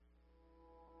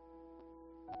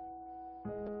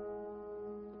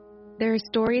There are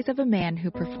stories of a man who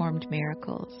performed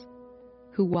miracles,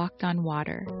 who walked on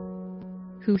water,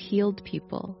 who healed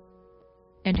people,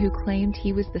 and who claimed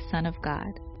he was the Son of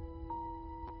God.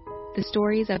 The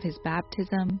stories of his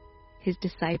baptism, his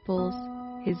disciples,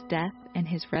 his death, and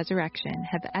his resurrection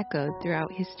have echoed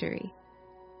throughout history.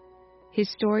 His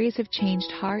stories have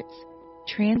changed hearts,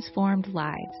 transformed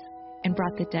lives, and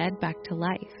brought the dead back to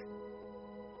life.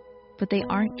 But they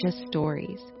aren't just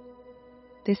stories.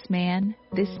 This man,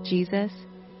 this Jesus,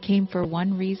 came for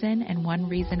one reason and one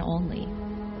reason only: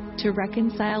 to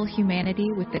reconcile humanity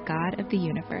with the God of the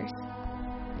universe.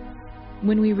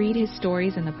 When we read his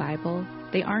stories in the Bible,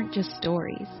 they aren't just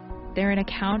stories. They're an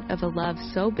account of a love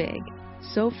so big,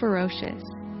 so ferocious,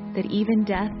 that even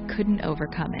death couldn't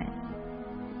overcome it.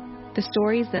 The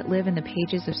stories that live in the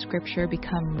pages of Scripture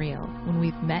become real when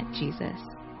we've met Jesus,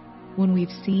 when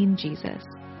we've seen Jesus,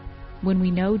 when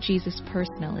we know Jesus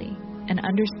personally and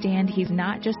understand he's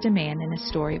not just a man in a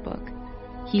storybook.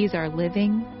 He is our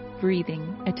living, breathing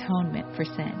atonement for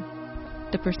sin,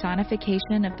 the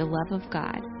personification of the love of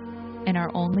God, and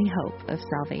our only hope of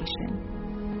salvation.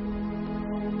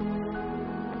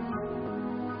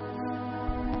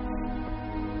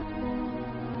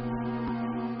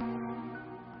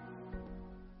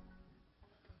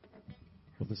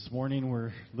 Well, this morning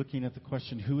we're looking at the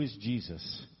question, who is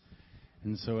Jesus?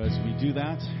 And so as we do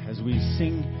that, as we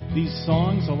sing these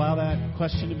songs, allow that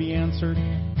question to be answered.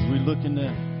 As we look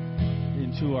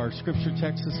into our scripture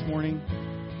text this morning,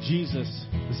 Jesus,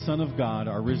 the Son of God,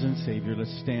 our risen Savior.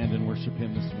 Let's stand and worship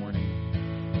him this morning.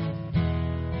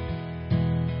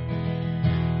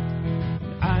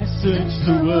 I searched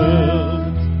the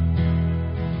world,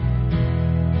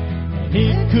 and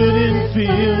it couldn't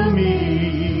fill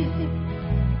me.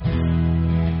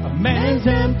 A man's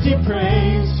empty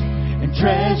praise and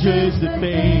treasures that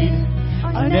fade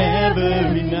are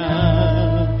never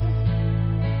enough.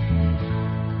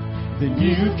 Then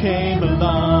you came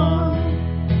along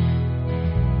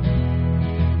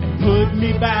and put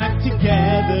me back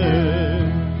together,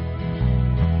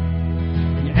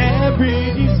 and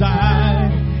every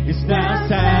desire is now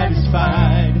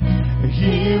satisfied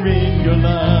here in your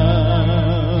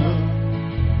love.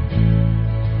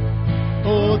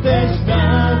 Oh, there's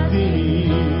nothing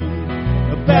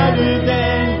better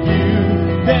than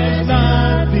you. There's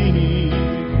nothing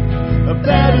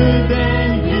better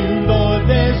than you, Lord.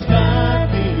 There's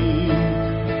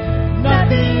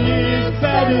nothing is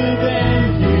better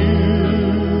than you.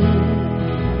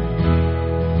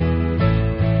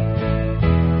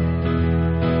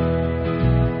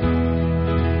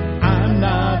 I'm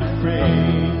not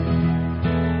afraid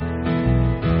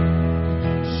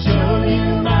to show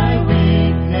you my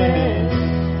weakness,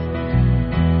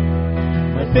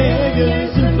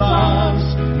 failures and flaws.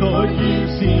 Lord, you've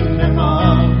seen them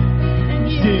all,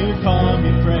 and you still call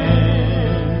me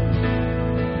friend.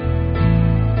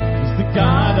 'Cause the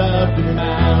God of the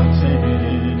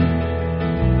mountain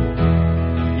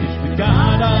is the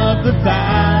God of the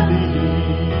valley,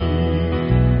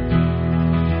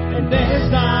 and there's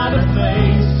not a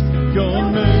place your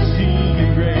mercy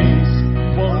and grace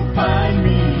won't find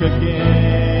me again.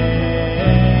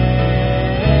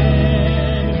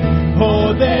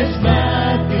 Oh, there's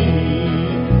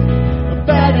nothing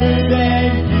better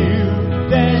than you.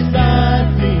 There's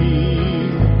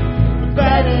nothing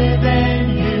better than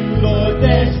you, Lord.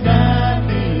 There's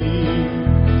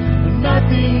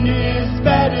nothing is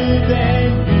better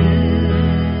than you.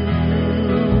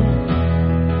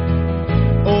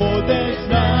 Oh, there's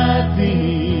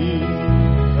nothing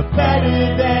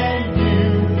better than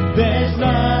you. There's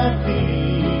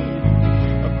nothing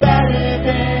better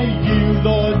than you,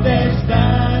 Lord. There's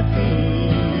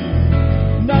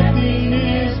nothing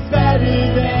is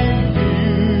better than you.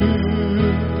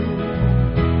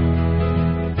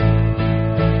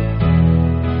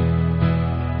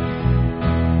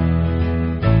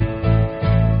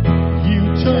 You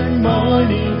turn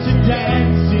mourning to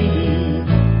dancing.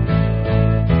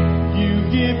 You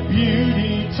give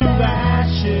beauty to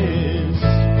ashes.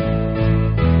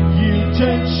 You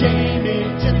turn shame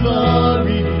into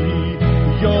glory.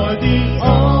 You're the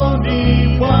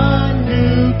only one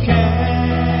who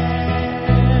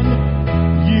can.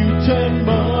 You turn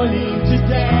mourning to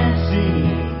dancing.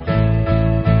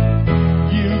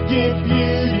 You give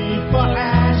beauty for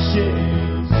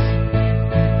ashes.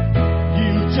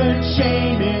 You turn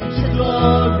shame into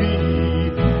glory.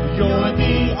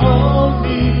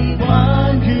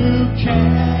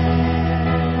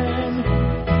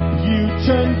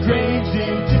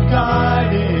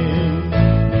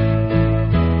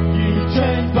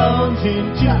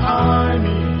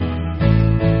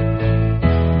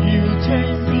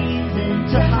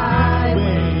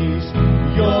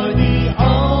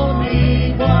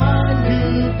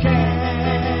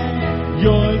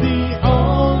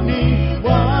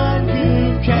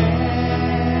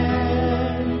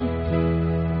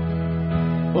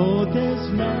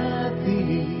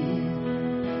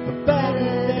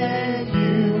 better than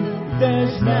you.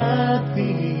 There's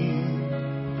nothing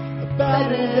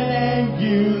better than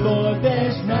you, Lord.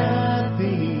 There's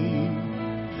nothing.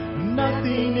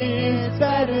 Nothing is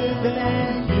better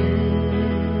than you.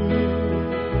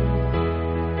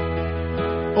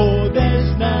 Oh,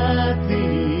 there's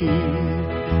nothing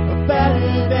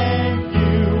better than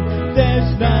you.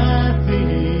 There's nothing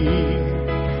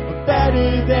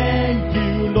better than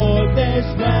you, Lord.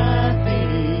 There's nothing.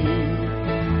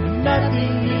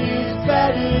 Nothing is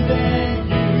better than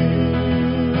you.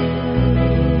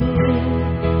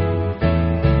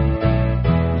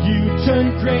 You turn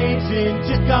graves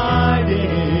into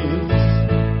gardens.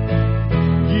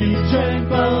 You turn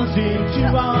bones into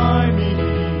armies.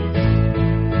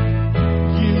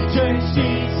 You turn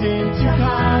seas into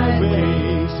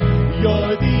highways.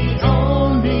 You're the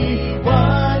only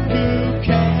one who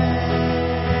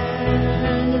can.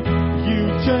 You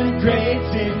turn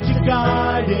graves into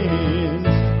gardens.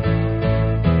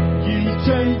 You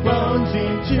turn bones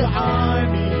into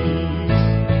armies.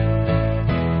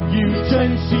 You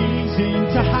turn seas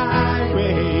into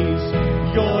highways.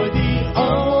 You're the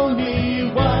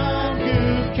only one who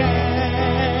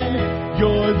can.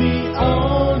 You're the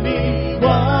only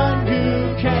one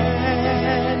who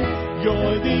can.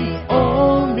 You're the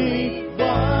only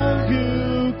one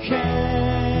who can.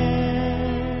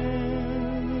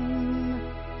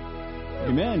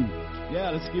 Amen. Yeah,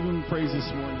 let's give him praise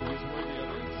this morning. He's worthy of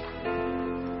it.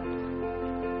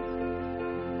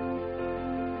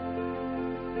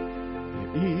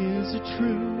 There is a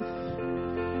truth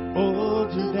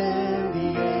older than the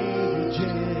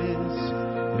ages.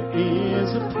 There is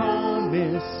a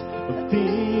promise of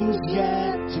things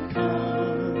yet to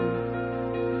come.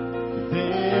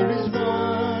 There is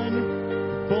one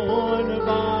born of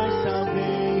our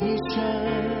salvation,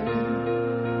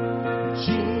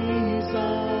 Jesus.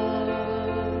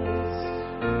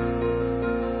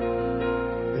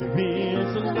 There is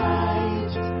a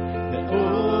light that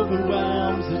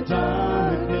overwhelms the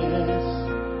darkness.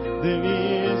 There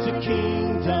is a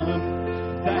kingdom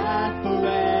that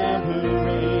forever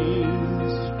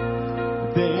reigns.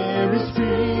 There is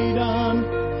freedom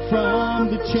from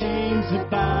the chains that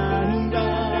bind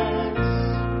us.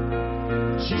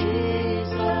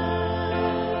 Jesus,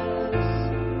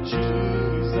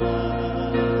 Jesus,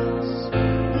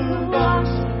 who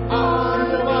walks on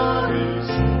the waters,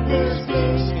 who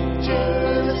speaks to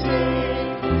the sea,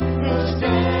 who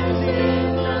stands in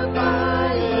the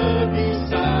fire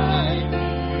beside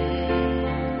me.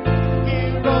 He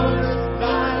roars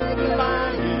like a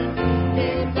lion, he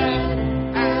fed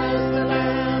as the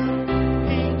lamb,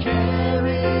 he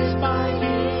carries my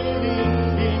healing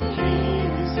in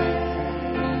his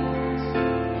hands.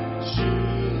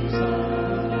 Jesus.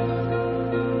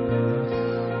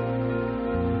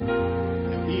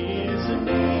 There is a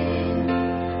name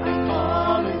I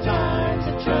call in times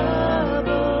of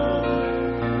trouble.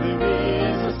 There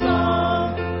is a song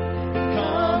that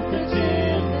comforts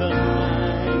in the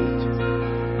night.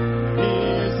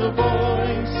 There is a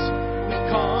voice that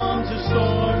calms a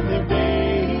storm that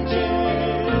rages.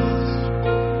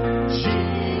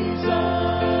 Jesus,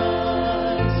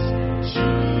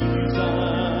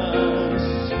 Jesus,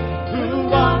 who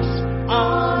walks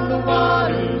on the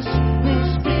waters, who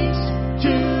speaks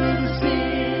to the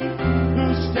sea, who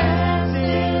stands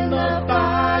in the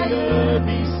fire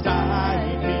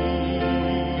beside me.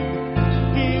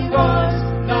 He roars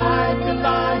like a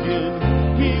lion,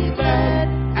 he fed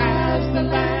as the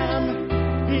lamb,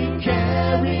 he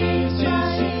carries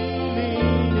his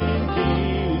healing in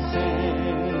his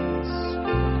hands.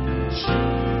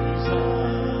 Jesus,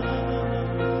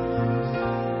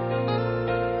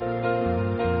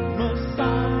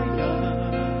 Messiah,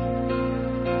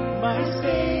 my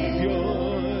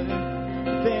Savior,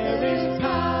 there is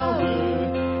power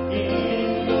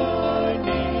in your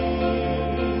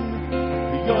name.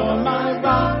 You're my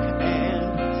rock and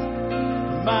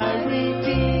my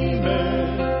Redeemer.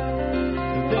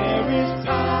 There is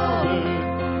power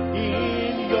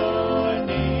in your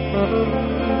name.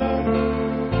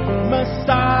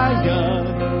 Messiah,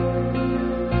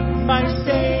 my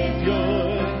Savior,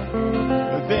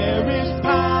 there is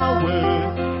power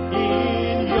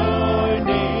in your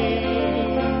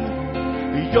name.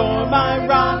 You're my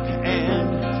rock and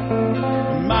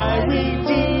my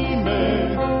Redeemer.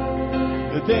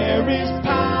 There is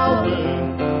power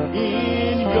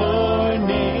in your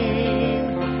name,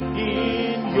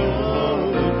 in your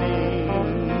name.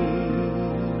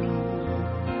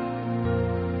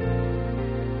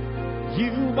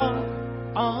 You walk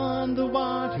on the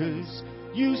waters,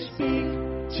 you speak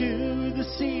to the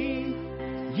sea,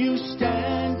 You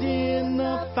stand in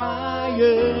the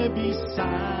fire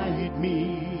beside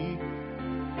me.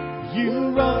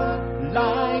 You roar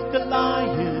like the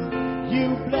lion.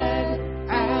 You bled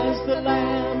as the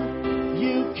lamb.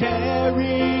 You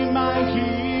carry my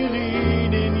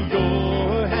healing in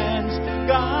your hands.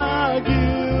 God,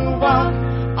 you walk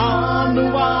on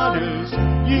the waters.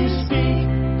 You speak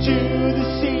to the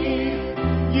sea.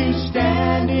 You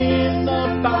stand in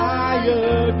the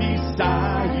fire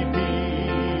beside me.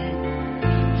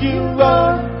 You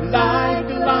roar like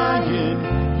a lion.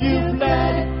 You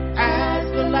bled as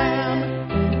the lamb.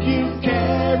 You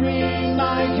carry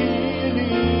my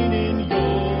healing in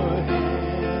your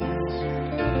hands.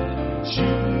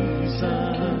 Jesus,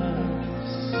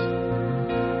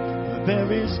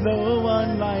 there is no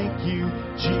one like you.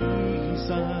 Jesus,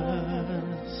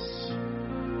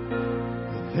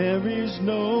 there is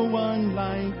no one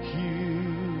like you.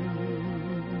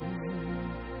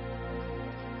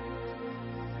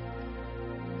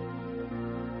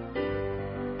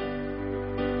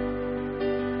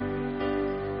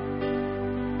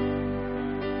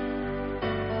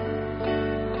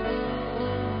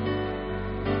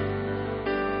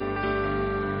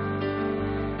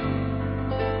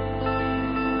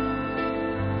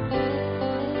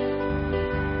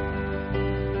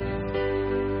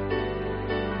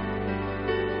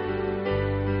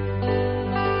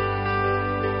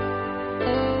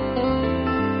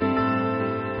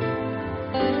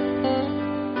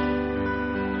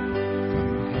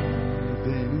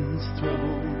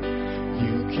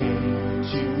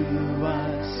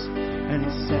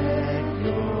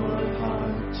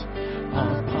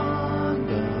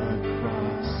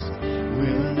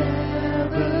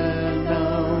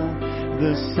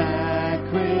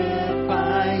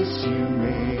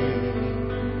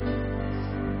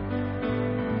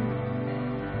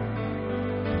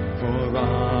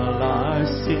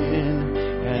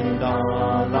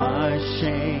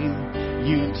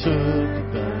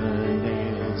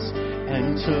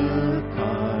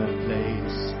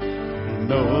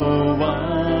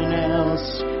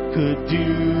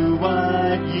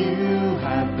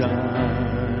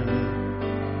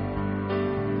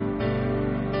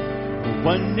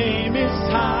 One name is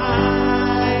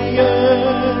higher.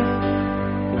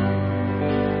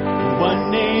 One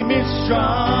name is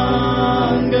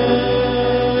stronger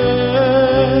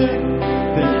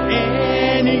than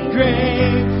any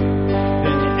grave,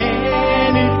 than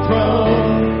any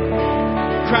throne.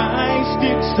 Christ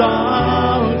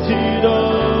exalted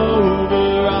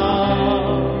over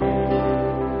all.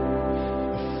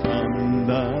 From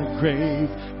the grave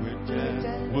where death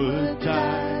would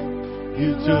die, you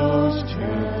chose to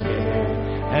care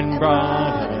and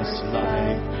brought us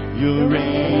life. You're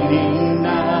reigning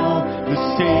now, the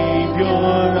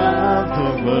Savior of the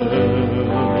world.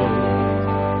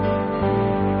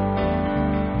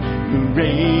 You're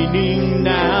reigning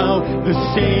now, the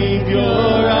Savior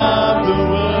of the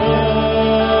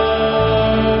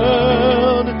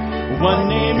world. One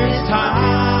name is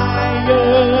higher,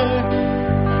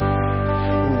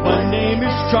 one name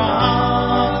is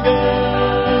stronger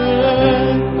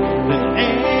than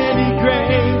any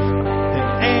grave, than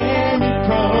any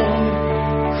throne.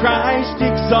 Christ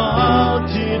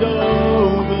exalted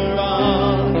over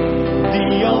all,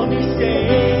 the only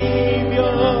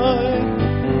Savior,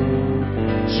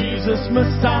 Jesus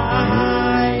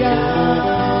Messiah.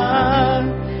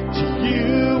 To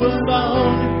you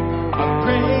alone our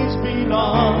praise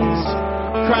belongs.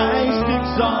 Christ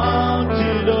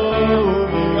exalted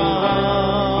over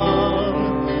all.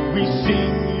 We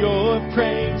sing your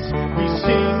praise, we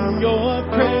sing your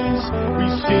praise, we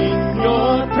sing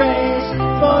your praise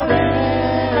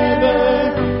forever,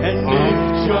 and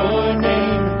lift your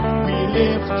name, we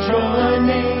lift your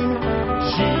name,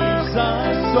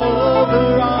 Jesus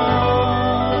over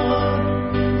all.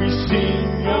 We sing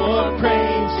your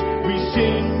praise, we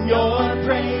sing your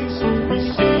praise, we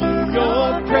sing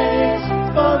your praise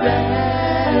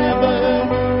forever,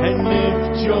 and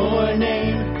lift your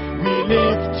name, we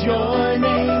lift your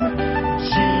name,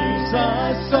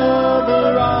 Jesus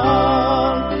over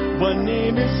all. One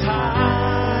name is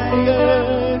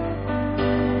higher,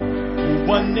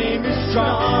 one name is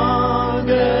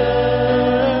stronger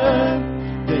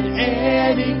than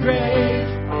any grave,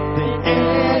 than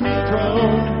any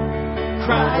throne.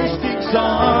 Christ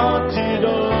exalted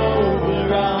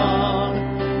over all,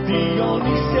 the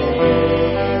only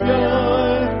Savior,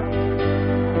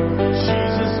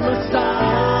 Jesus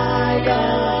Messiah.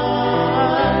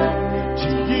 To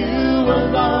you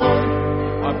alone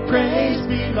our praise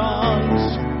belongs.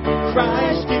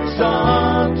 Christ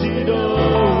exalted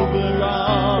over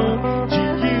all. To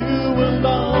you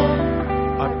alone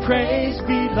our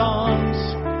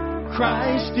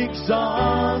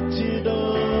exalted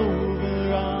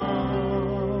over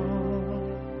all.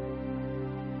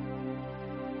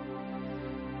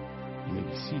 You may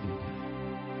be seated.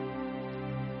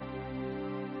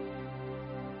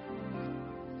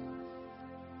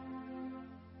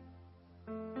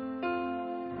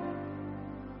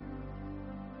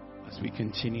 As we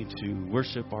continue to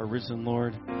worship our risen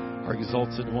Lord, our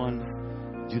exalted one,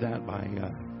 do that by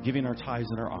giving our tithes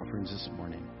and our offerings this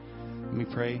morning. Let me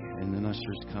pray, and then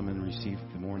ushers come and receive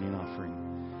the morning offering.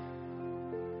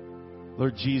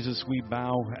 Lord Jesus, we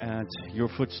bow at your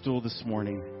footstool this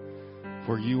morning,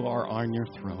 for you are on your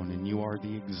throne, and you are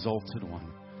the exalted one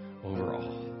over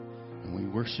all. And we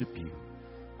worship you,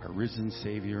 our risen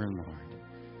Savior and Lord.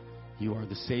 You are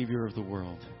the Savior of the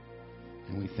world,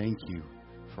 and we thank you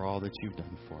for all that you've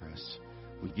done for us.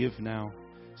 We give now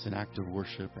as an act of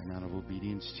worship and out of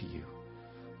obedience to you.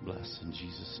 Bless in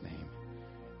Jesus' name.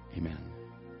 Amen.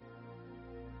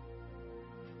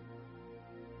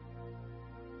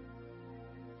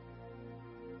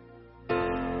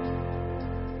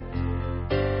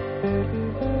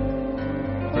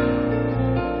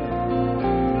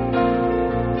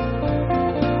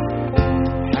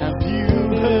 Have you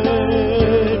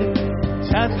heard?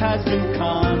 Death has been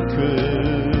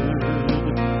conquered.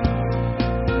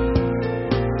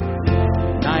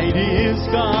 Night is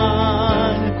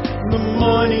gone. The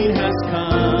morning has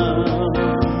come.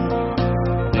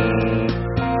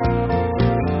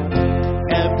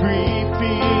 Every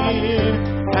fear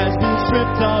has been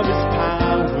stripped of its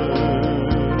power.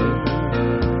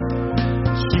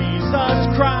 Jesus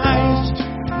Christ,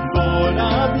 Lord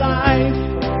of life,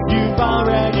 you've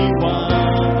already won.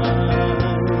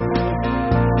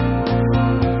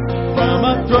 From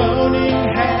a throne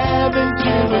in heaven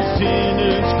to a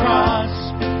sinner's cross,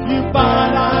 you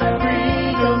bought our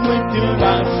freedom with your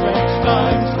outstretched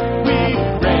arms. We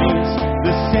praise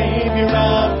the Savior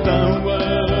of the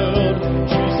world.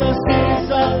 Jesus is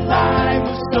alive,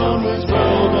 the stone was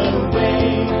rolled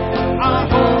away. Our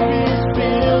hope is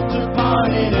built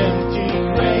upon an empty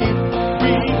grave.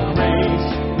 We praise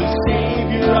the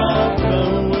Savior of the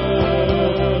world.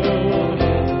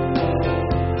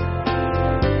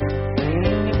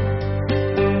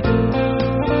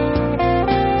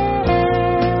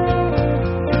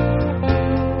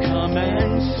 Come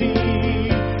and see,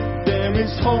 there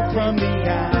is hope from the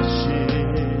ashes.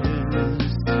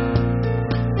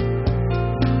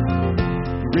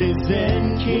 Risen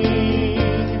King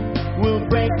will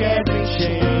break every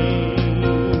chain.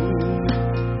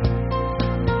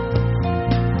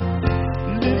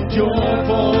 Lift your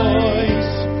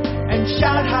voice and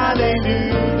shout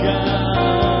hallelujah.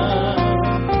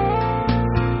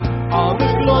 All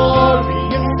the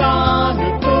glory and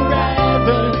honor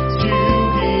forever to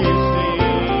his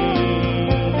name.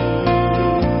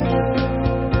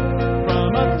 From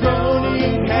a throne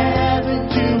in heaven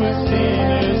to a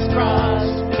sinner's cross,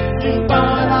 you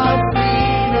bought our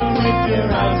freedom with your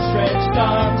outstretched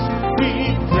arms. We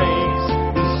praise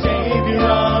the Savior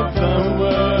of the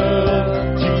world.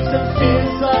 Jesus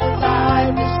is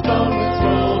alive, the stone was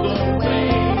rolled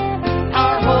away.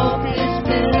 Our hope is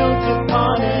built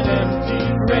upon an empty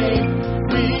grave.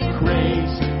 We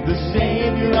praise the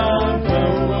Savior of the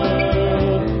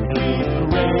world. We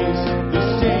praise the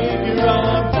Savior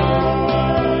of the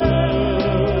world.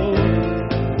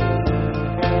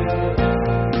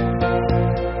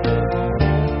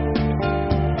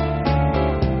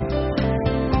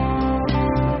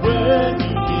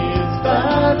 Worthy is the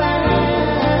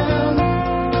Lamb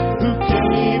who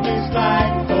gave his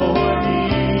life for me.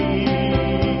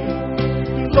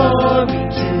 Glory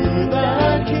to the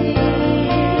King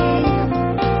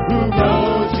who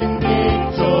rose in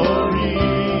victory.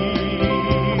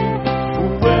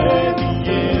 Worthy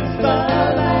is the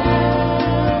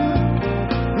Lamb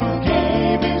who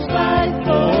gave his life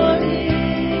for me.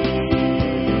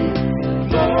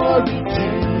 Glory to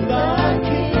the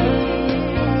King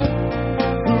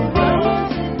who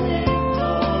rose in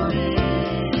victory.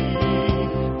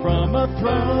 From a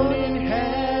throne in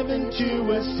heaven to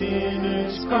a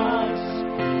sinner's cross,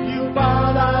 you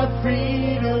bought our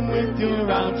freedom with your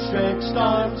outstretched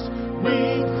arms.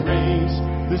 We praise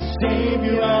the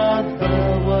Savior of the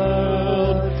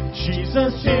world.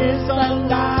 Jesus is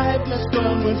alive, the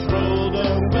stone was rolled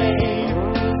away.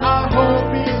 Our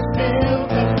hope is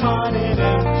built upon an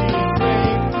empty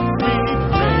grave. We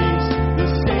praise the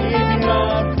Savior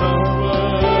of the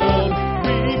world.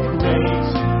 We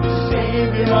praise the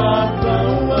Savior of the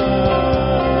world.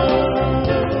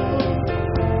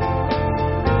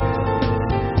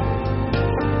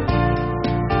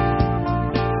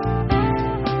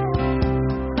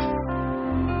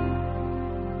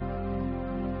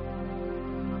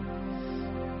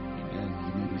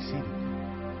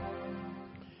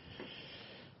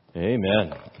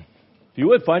 Amen. If you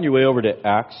would find your way over to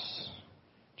Acts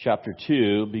chapter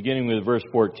 2, beginning with verse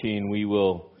 14, we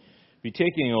will be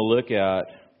taking a look at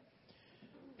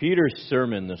Peter's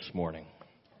sermon this morning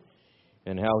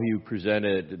and how he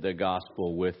presented the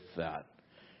gospel with that.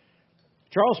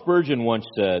 Charles Spurgeon once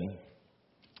said,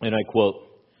 and I quote,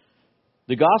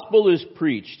 "The gospel is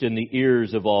preached in the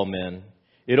ears of all men.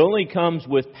 It only comes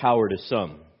with power to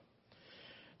some.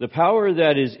 The power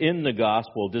that is in the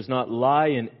gospel does not lie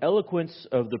in eloquence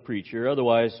of the preacher,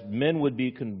 otherwise men would be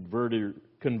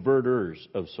converters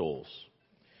of souls.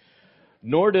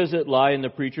 Nor does it lie in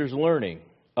the preacher's learning,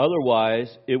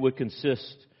 otherwise it would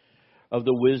consist of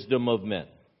the wisdom of men.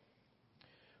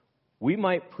 We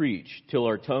might preach till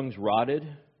our tongues rotted,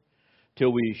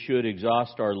 till we should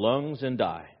exhaust our lungs and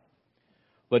die.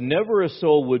 But never a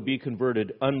soul would be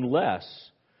converted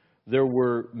unless there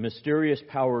were mysterious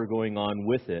power going on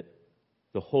with it,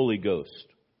 the Holy Ghost,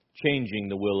 changing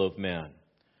the will of man.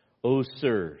 Oh,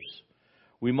 sirs,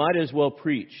 we might as well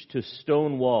preach to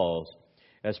stone walls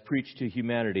as preach to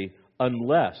humanity,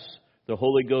 unless the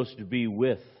Holy Ghost be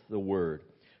with the Word,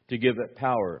 to give it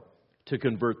power to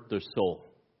convert the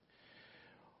soul."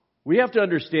 We have to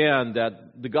understand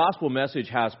that the gospel message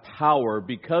has power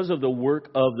because of the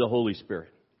work of the Holy Spirit.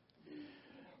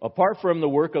 Apart from the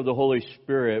work of the Holy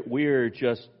Spirit, we are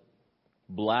just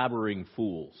blabbering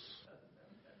fools.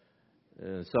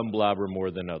 Some blabber more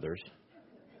than others.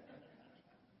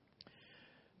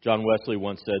 John Wesley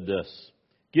once said this,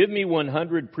 "Give me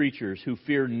 100 preachers who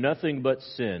fear nothing but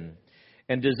sin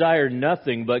and desire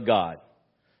nothing but God.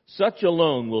 Such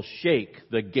alone will shake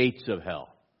the gates of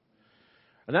hell."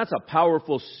 And that's a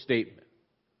powerful statement.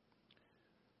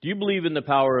 Do you believe in the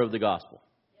power of the gospel?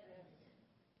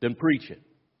 Then preach it.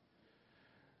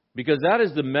 Because that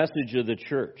is the message of the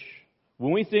church.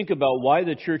 When we think about why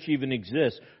the church even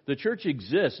exists, the church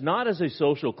exists not as a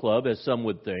social club, as some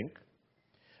would think,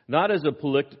 not as a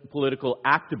political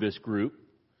activist group,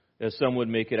 as some would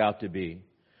make it out to be.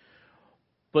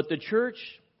 But the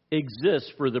church exists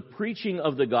for the preaching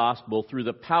of the gospel through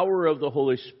the power of the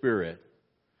Holy Spirit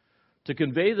to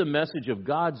convey the message of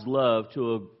God's love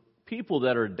to a people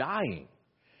that are dying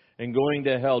and going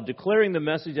to hell, declaring the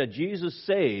message that Jesus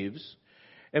saves.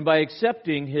 And by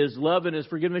accepting His love and His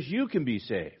forgiveness, you can be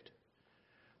saved.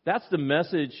 That's the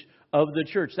message of the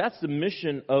church. That's the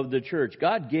mission of the church.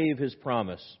 God gave His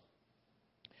promise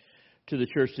to the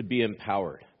church to be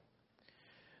empowered.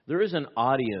 There is an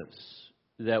audience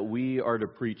that we are to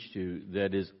preach to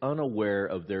that is unaware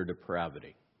of their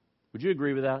depravity. Would you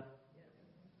agree with that?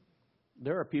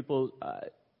 There are people,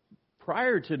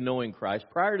 prior to knowing Christ,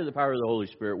 prior to the power of the Holy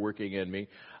Spirit working in me,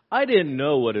 I didn't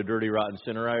know what a dirty, rotten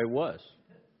sinner I was.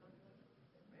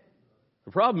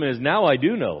 The problem is now I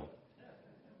do know.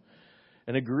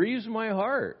 And it grieves my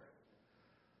heart.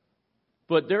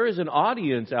 But there is an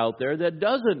audience out there that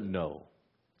doesn't know.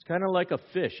 It's kind of like a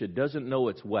fish. It doesn't know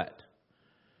it's wet.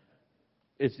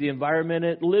 It's the environment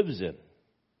it lives in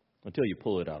until you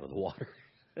pull it out of the water.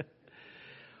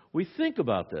 We think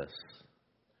about this.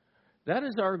 That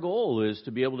is our goal, is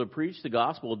to be able to preach the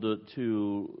gospel,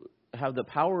 to have the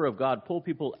power of God pull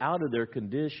people out of their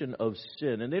condition of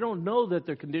sin. And they don't know that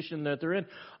their condition that they're in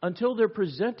until they're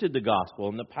presented the gospel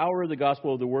and the power of the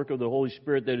gospel of the work of the Holy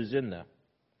Spirit that is in them.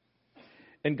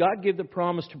 And God gave the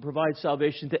promise to provide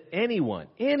salvation to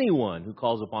anyone who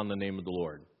calls upon the name of the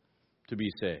Lord to be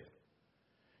saved.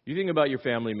 You think about your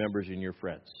family members and your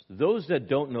friends, those that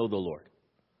don't know the Lord.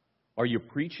 Are you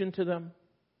preaching to them?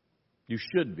 You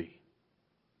should be.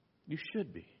 You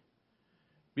should be.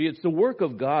 It's the work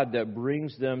of God that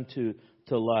brings them to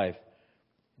life.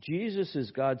 Jesus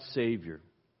is God's Savior,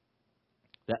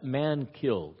 that man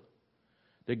killed,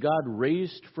 that God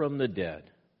raised from the dead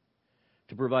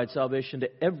to provide salvation to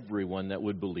everyone that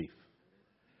would believe.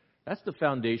 That's the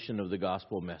foundation of the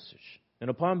gospel message. And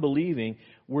upon believing,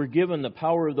 we're given the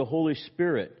power of the Holy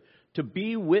Spirit to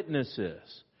be witnesses.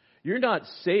 You're not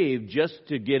saved just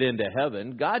to get into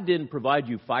heaven. God didn't provide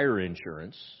you fire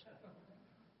insurance.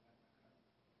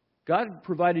 God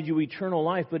provided you eternal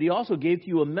life, but He also gave to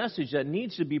you a message that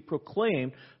needs to be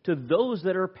proclaimed to those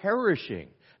that are perishing.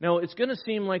 Now, it's going to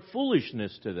seem like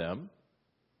foolishness to them,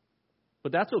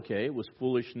 but that's okay. It was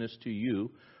foolishness to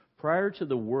you prior to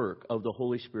the work of the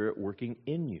Holy Spirit working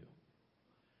in you.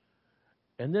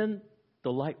 And then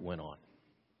the light went on.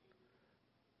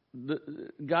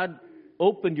 God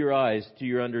opened your eyes to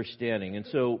your understanding. And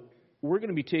so we're going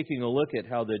to be taking a look at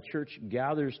how the church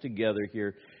gathers together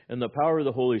here and the power of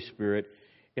the Holy Spirit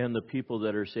and the people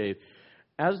that are saved.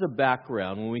 As a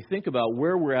background, when we think about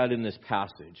where we're at in this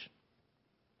passage,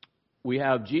 we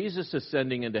have Jesus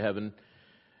ascending into heaven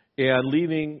and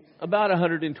leaving about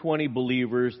 120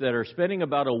 believers that are spending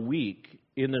about a week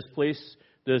in this place,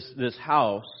 this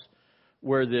house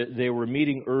where they were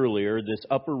meeting earlier, this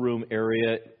upper room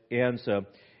area, and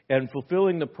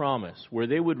fulfilling the promise where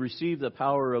they would receive the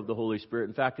power of the Holy Spirit.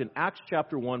 In fact, in Acts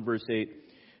chapter 1, verse 8,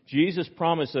 Jesus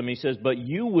promised them, he says, "But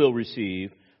you will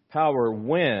receive power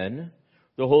when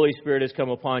the Holy Spirit has come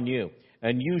upon you.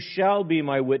 And you shall be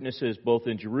my witnesses both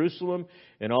in Jerusalem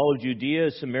and all of Judea,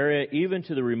 Samaria, even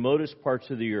to the remotest parts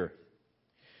of the earth."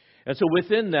 And so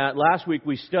within that, last week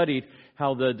we studied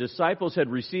how the disciples had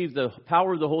received the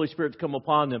power of the Holy Spirit to come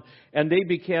upon them, and they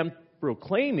began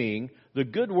proclaiming the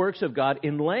good works of God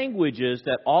in languages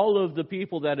that all of the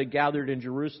people that had gathered in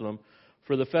Jerusalem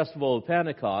for the festival of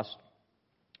Pentecost,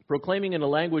 proclaiming in a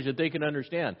language that they could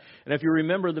understand. And if you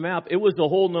remember the map, it was the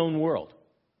whole known world.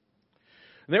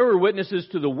 And they were witnesses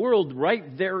to the world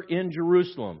right there in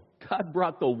Jerusalem. God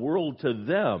brought the world to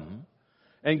them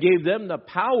and gave them the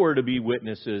power to be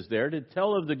witnesses there, to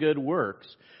tell of the good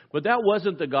works. But that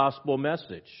wasn't the gospel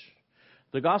message.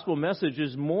 The gospel message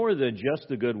is more than just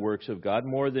the good works of God,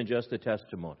 more than just a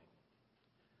testimony.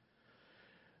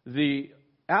 The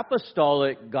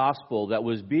apostolic gospel that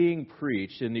was being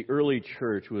preached in the early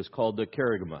church was called the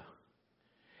Kerygma.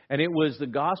 And it was the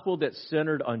gospel that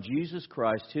centered on Jesus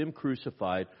Christ, Him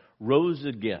crucified, rose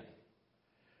again.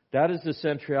 That is the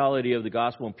centrality of the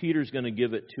gospel, and Peter's going to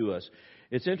give it to us.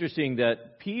 It's interesting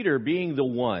that Peter, being the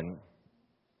one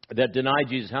that denied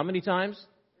Jesus, how many times?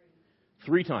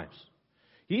 3 times.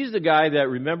 He's the guy that,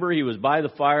 remember, he was by the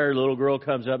fire, a little girl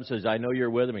comes up and says, "I know you're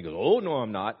with him." He goes, "Oh, no,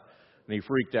 I'm not." And he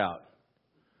freaked out.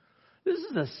 This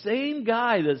is the same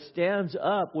guy that stands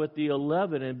up with the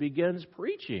 11 and begins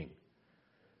preaching.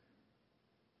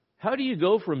 How do you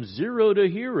go from 0 to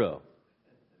hero?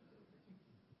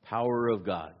 Power of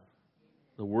God.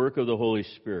 The work of the Holy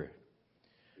Spirit.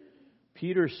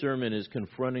 Peter's sermon is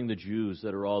confronting the Jews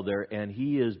that are all there, and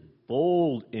he is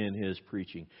bold in his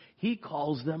preaching. He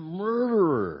calls them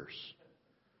murderers.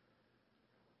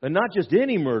 And not just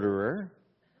any murderer.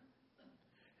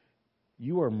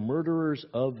 You are murderers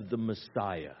of the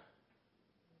Messiah.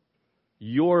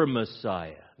 Your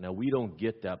Messiah. Now, we don't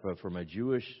get that, but from a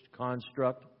Jewish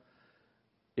construct,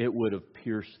 it would have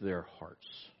pierced their hearts.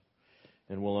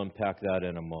 And we'll unpack that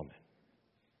in a moment.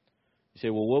 You say,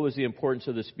 well, what was the importance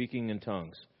of the speaking in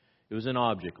tongues? It was an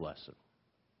object lesson.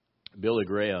 Billy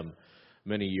Graham,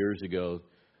 many years ago,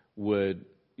 would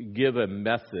give a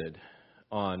method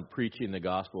on preaching the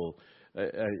gospel.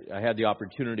 I had the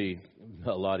opportunity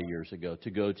a lot of years ago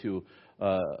to go to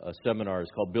a seminar.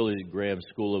 It's called Billy Graham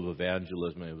School of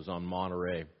Evangelism. It was on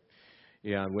Monterey.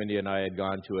 Yeah, and Wendy and I had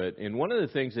gone to it. And one of the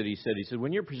things that he said,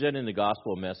 when you're presenting the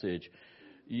gospel message,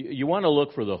 you want to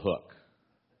look for the hook.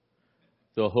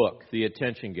 The hook, the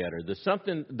attention getter,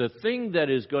 the thing that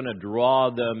is going to draw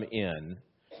them in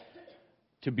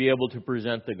to be able to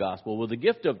present the gospel. Well, the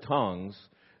gift of tongues,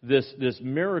 this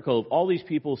miracle of all these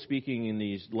people speaking in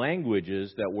these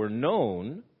languages that were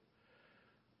known,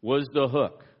 was the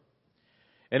hook.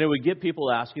 And it would get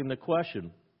people asking the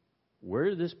question, where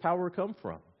did this power come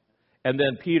from? And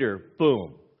then Peter,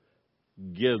 boom,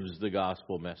 gives the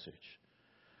gospel message.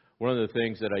 One of the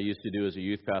things that I used to do as a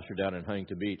youth pastor down in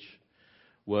Huntington Beach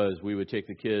was we would take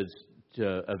the kids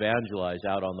to evangelize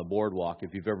out on the boardwalk.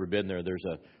 If you've ever been there, there's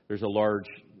a large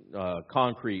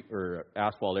concrete or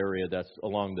asphalt area that's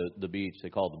along the beach.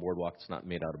 They call it the boardwalk. It's not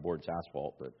made out of board, it's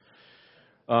asphalt.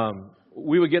 But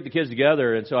we would get the kids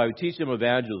together, and so I would teach them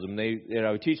evangelism.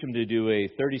 I would teach them to do a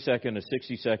 30-second, a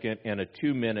 60-second, and a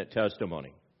 2-minute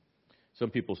testimony.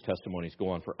 Some people's testimonies go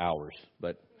on for hours,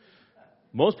 but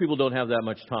most people don't have that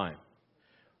much time.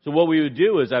 So what we would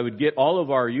do is I would get all of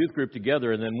our youth group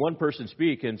together and then one person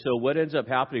speak. And so what ends up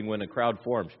happening when a crowd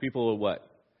forms? People will what?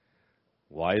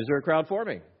 Why is there a crowd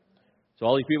forming? So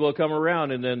all these people will come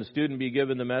around and then the student be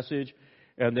given the message.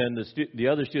 And then the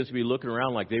other students would be looking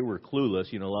around like they were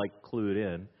clueless, like clued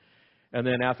in. And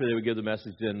then after they would give the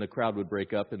message, then the crowd would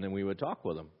break up and then we would talk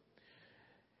with them.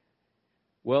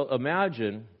 Well,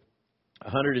 imagine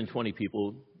 120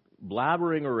 people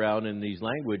blabbering around in these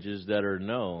languages that are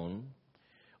known.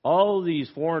 All these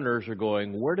foreigners are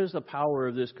going, where does the power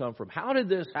of this come from? How did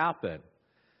this happen?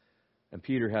 And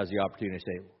Peter has the opportunity to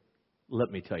say, let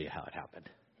me tell you how it happened,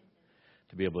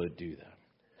 to be able to do that.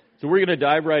 So we're going to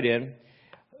dive right in.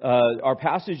 Our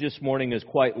passage this morning is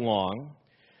quite long.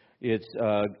 It's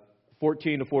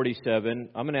 14 to 47.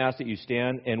 I'm going to ask that you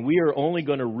stand, and we are only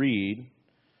going to read,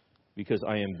 because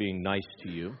I am being nice to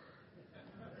you,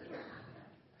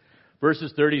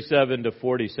 verses 37 to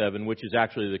 47, which is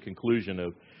actually the conclusion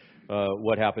of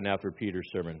what happened after Peter's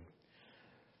sermon.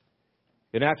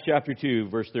 In Acts chapter 2,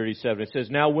 verse 37, it says,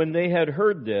 "Now when they had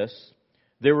heard this,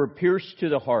 they were pierced to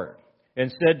the heart,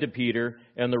 and said to Peter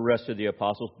and the rest of the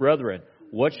apostles, 'Brethren,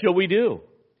 what shall we do?'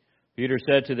 Peter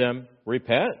said to them,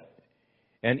 'Repent,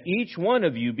 and each one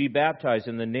of you be baptized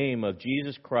in the name of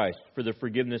Jesus Christ for the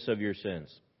forgiveness of your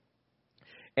sins.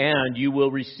 And you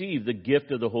will receive the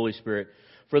gift of the Holy Spirit.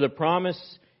 For the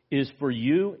promise is for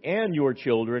you and your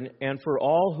children, and for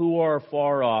all who are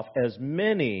far off, as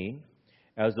many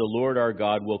as the Lord our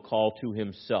God will call to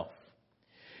himself.'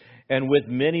 And with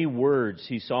many words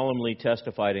he solemnly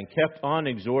testified and kept on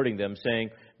exhorting them, saying,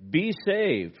 'Be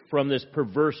saved from this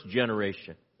perverse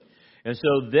generation.' And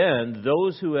so then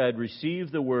those who had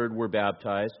received the word were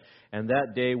baptized, and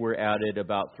that day were added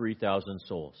about 3,000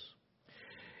 souls.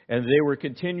 And they were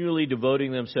continually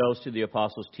devoting themselves to the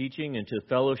apostles' teaching and to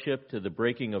fellowship, to the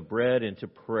breaking of bread, and to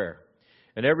prayer.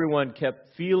 And everyone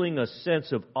kept feeling a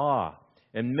sense of awe,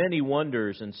 and many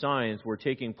wonders and signs were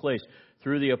taking place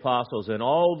through the apostles. And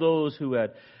all those who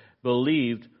had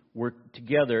believed were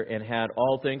together and had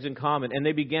all things in common. And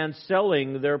they began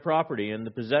selling their property and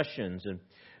the possessions, and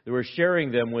they were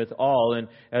sharing them with all, and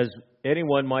as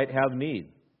anyone might have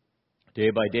need. Day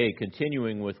by day,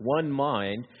 continuing with one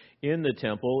mind in the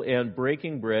temple and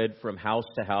breaking bread from house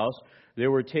to house, they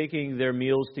were taking their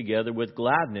meals together with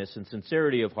gladness and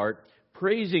sincerity of heart,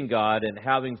 praising God and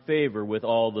having favor with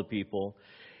all the people.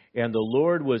 And the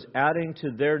Lord was adding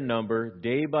to their number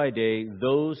day by day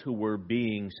those who were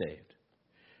being saved."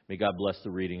 May God bless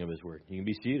the reading of His Word. You can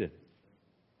be seated.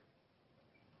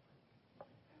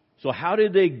 So how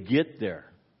did they get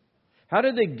there? How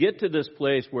did they get to this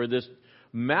place where this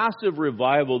massive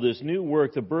revival, this new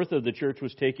work, the birth of the church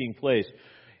was taking place?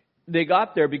 They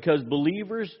got there because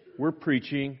believers were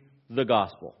preaching the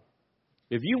gospel.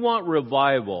 If you want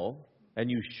revival, and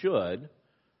you should,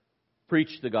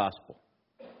 preach the gospel.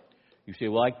 You say,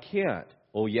 "Well, I can't."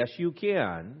 Oh, yes, you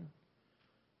can.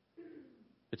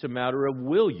 It's a matter of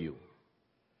will you.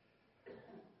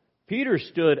 Peter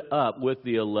stood up with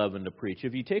the 11 to preach.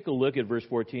 If you take a look at verse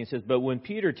 14, it says, "But when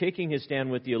Peter, taking his stand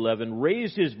with the 11,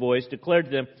 raised his voice, declared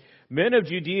to them, 'Men of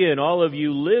Judea and all of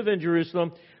you live in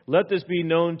Jerusalem, let this be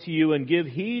known to you, and give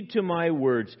heed to my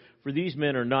words. For these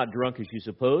men are not drunk as you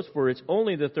suppose, for it's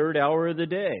only the third hour of the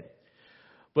day.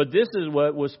 But this is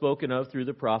what was spoken of through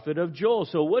the prophet of Joel.'"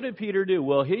 So what did Peter do?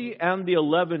 Well, he and the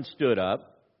 11 stood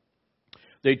up.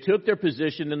 They took their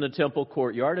position in the temple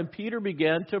courtyard, and Peter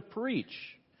began to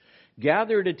preach.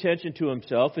 Gathered attention to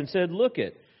himself and said, "Look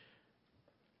it,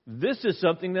 this is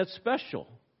something that's special."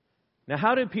 Now,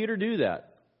 how did Peter do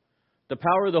that? The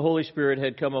power of the Holy Spirit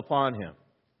had come upon him.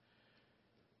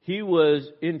 He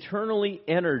was internally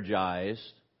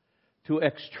energized to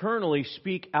externally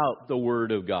speak out the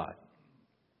Word of God.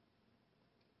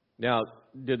 Now,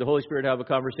 did the Holy Spirit have a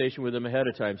conversation with him ahead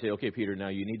of time? Say, "Okay, Peter, now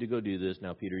you need to go do this."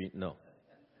 Now, Peter, no.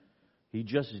 He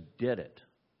just did it.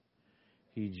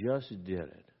 He just did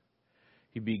it.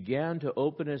 He began to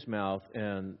open his mouth,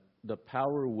 and the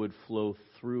power would flow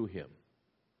through him.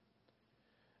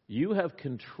 You have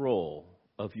control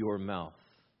of your mouth.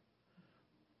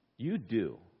 You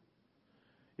do.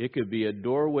 It could be a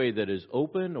doorway that is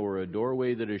open or a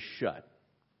doorway that is shut.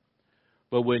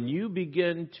 But when you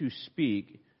begin to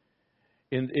speak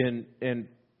and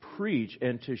preach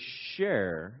and to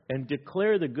share and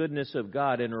declare the goodness of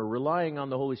God and are relying on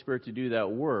the Holy Spirit to do that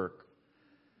work,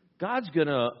 God's going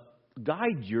to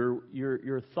guide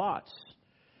your thoughts.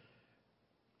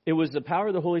 It was the power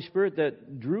of the Holy Spirit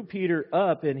that drew Peter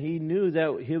up, and he knew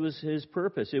that it was his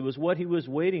purpose. It was what he was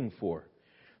waiting for.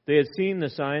 They had seen the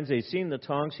signs. They had seen the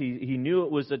tongues. He knew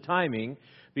it was the timing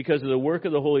because of the work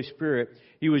of the Holy Spirit.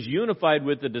 He was unified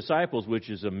with the disciples, which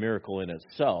is a miracle in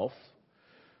itself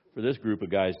for this group of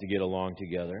guys to get along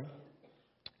together.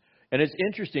 And it's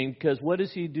interesting because what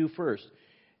does he do first?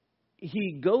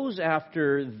 He goes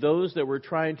after those that were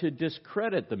trying to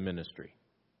discredit the ministry.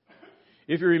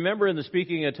 If you remember in the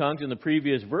speaking of tongues in the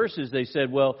previous verses, they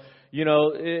said, "Well,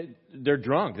 they're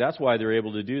drunk. That's why they're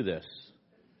able to do this."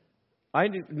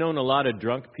 I've known a lot of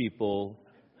drunk people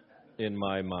in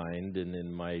my mind and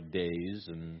in my days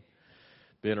and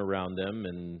been around them,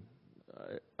 and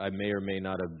I may or may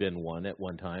not have been one at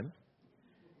one time.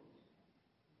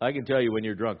 I can tell you when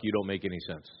you're drunk, you don't make any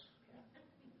sense.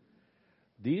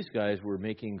 These guys were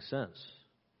making sense.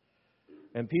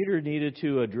 And Peter needed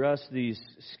to address these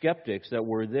skeptics that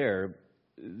were there,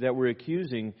 that were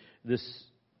accusing this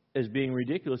as being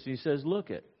ridiculous. He says, "Look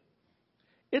it,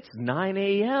 it's 9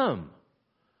 a.m.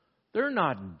 They're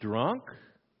not drunk."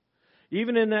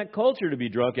 Even in that culture, to be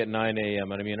drunk at 9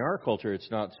 a.m. And I mean, in our culture,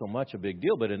 it's not so much a big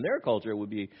deal, but in their culture, it would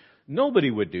be, nobody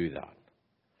would do that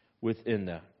within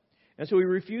that. And so he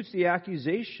refutes the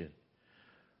accusation.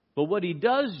 But what he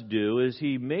does do is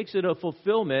he makes it a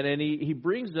fulfillment, and he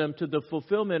brings them to the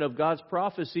fulfillment of God's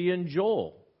prophecy in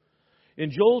Joel.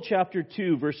 In Joel chapter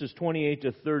 2, verses 28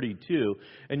 to 32,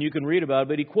 and you can read about it,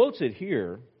 but he quotes it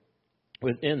here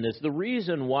within this. The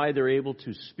reason why they're able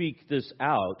to speak this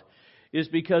out is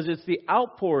because it's the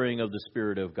outpouring of the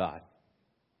Spirit of God.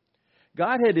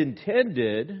 God had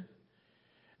intended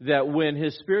that when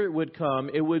His Spirit would come,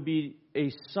 it would be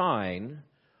a sign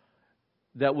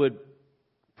that would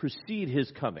precede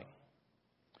His coming.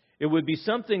 It would be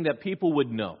something that people would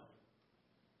know.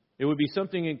 It would be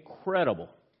something incredible.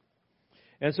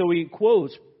 And so he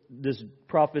quotes this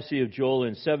prophecy of Joel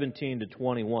in 17 to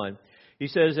 21. He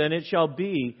says, "And it shall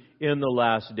be in the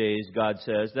last days, God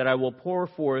says, that I will pour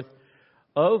forth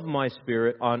of my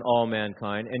Spirit on all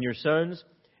mankind, and your sons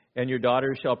and your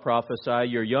daughters shall prophesy,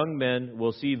 your young men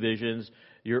will see visions,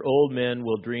 your old men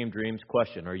will dream dreams."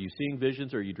 Question, are you seeing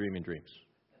visions or are you dreaming dreams?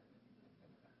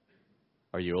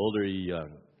 Are you old or are you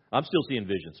young? I'm still seeing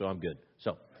visions, so I'm good.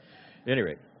 So, at any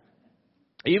rate,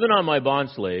 "Even on my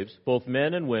bondslaves, both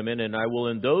men and women, and I will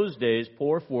in those days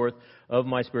pour forth of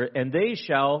my Spirit, and they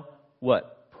shall,"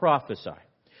 what? "Prophesy.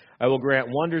 I will grant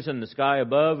wonders in the sky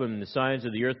above and the signs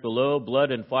of the earth below,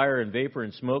 blood and fire and vapor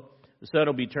and smoke. The sun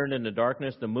will be turned into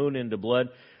darkness, the moon into blood,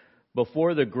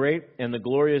 before the great and the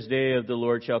glorious day of the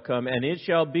Lord shall come. And it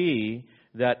shall be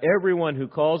that everyone who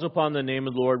calls upon the name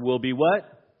of the Lord will be"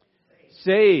 what?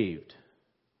 Saved.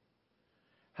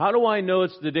 How do I know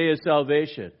it's the day of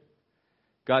salvation?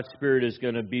 God's Spirit is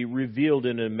going to be revealed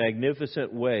in a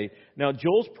magnificent way. Now,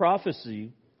 Joel's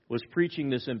prophecy was preaching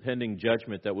this impending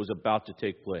judgment that was about to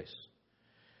take place.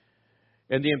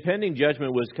 And the impending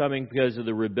judgment was coming because of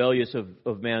the rebellious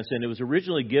of man's sin. It was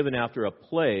originally given after a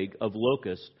plague of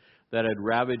locusts that had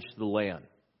ravaged the land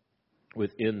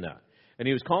within that. And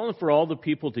he was calling for all the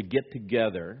people to get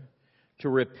together, to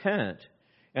repent,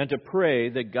 and to pray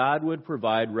that God would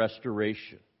provide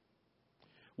restoration.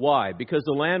 Why? Because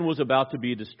the land was about to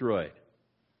be destroyed.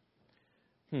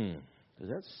 Does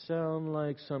that sound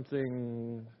like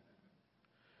something?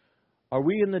 Are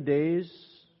we in the days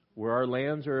where our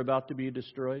lands are about to be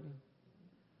destroyed?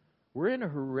 We're in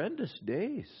horrendous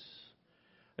days.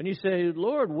 And you say,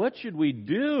 "Lord, what should we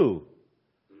do?"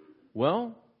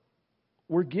 Well,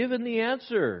 we're given the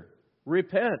answer.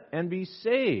 Repent and be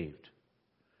saved.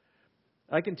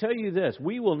 I can tell you this,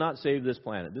 we will not save this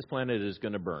planet. This planet is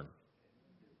going to burn.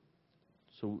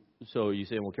 So you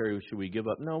say, "Well, Kerry, should we give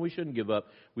up?" No, we shouldn't give up.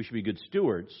 We should be good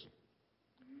stewards.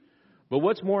 But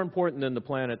what's more important than the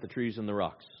planet, the trees, and the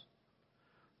rocks?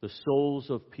 The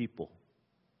souls of people.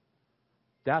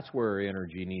 That's where our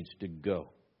energy needs to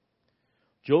go.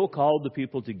 Joel called the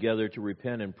people together to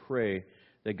repent and pray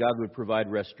that God would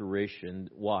provide restoration.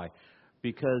 Why?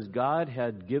 Because God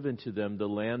had given to them the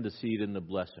land, the seed, and the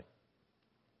blessing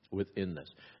within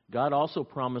this. God also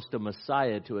promised a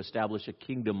Messiah to establish a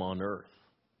kingdom on earth.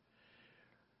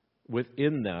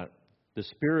 Within that, the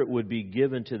Spirit would be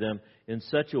given to them in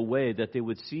such a way that they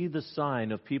would see the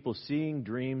sign of people seeing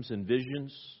dreams and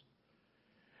visions.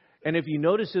 And if you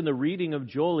notice in the reading of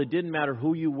Joel, it didn't matter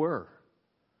who you were.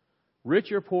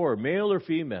 Rich or poor, male or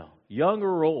female, young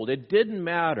or old, it didn't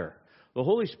matter. The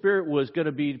Holy Spirit was going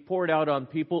to be poured out on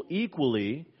people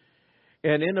equally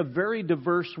and in a very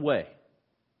diverse way.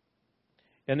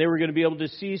 And they were going to be able to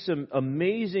see some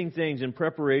amazing things in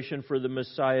preparation for the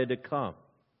Messiah to come.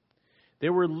 They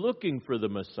were looking for the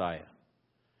Messiah.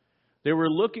 They were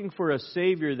looking for a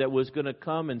Savior that was going to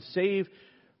come and save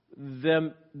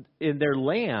them in their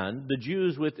land, the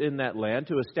Jews within that land,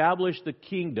 to establish the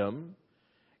kingdom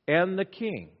and the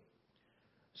king.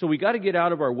 So we got to get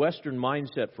out of our Western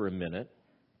mindset for a minute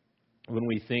when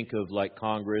we think of like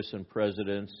Congress and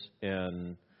presidents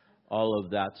and all of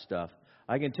that stuff.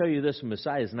 I can tell you this, the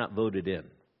Messiah is not voted in.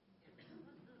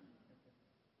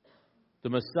 The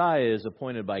Messiah is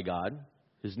appointed by God.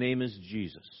 His name is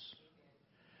Jesus.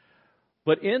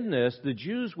 But in this, the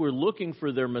Jews were looking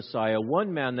for their Messiah,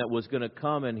 one man that was going to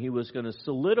come and he was going to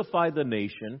solidify the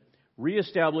nation,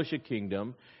 reestablish a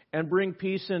kingdom, and bring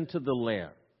peace into the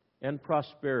land and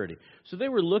prosperity. So they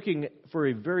were looking for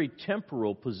a very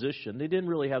temporal position. They didn't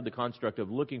really have the construct of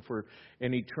looking for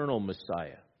an eternal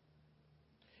Messiah.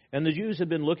 And the Jews had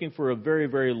been looking for a very,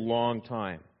 very long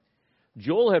time.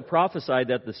 Joel had prophesied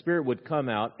that the Spirit would come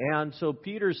out, and so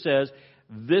Peter says,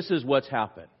 this is what's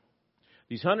happened.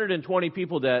 These 120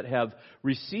 people that have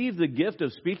received the gift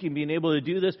of speaking, being able to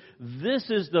do this, this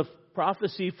is the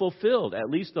prophecy fulfilled, at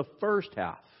least the first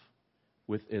half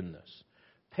within this.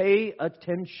 Pay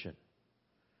attention.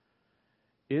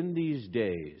 In these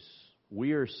days,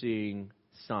 we are seeing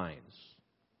signs.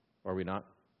 Are we not?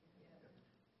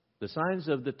 The signs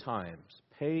of the times.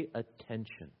 Pay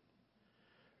attention.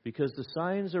 Because the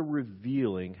signs are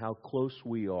revealing how close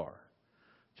we are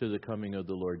to the coming of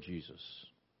the Lord Jesus.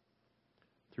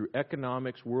 Through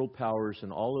economics, world powers,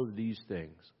 and all of these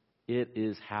things, it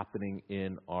is happening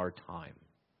in our time.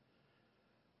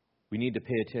 We need to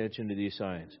pay attention to these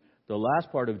signs. The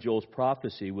last part of Joel's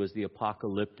prophecy was the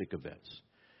apocalyptic events.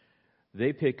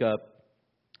 They pick up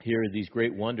here these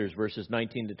great wonders, verses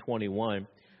 19 to 21,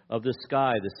 of the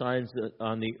sky, the signs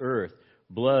on the earth,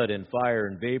 blood and fire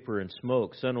and vapor and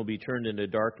smoke. Sun will be turned into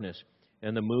darkness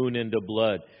and the moon into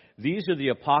blood. These are the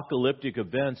apocalyptic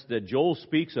events that Joel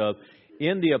speaks of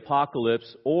in the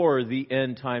apocalypse or the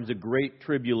end times, a great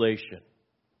tribulation.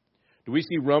 Do we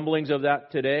see rumblings of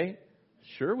that today?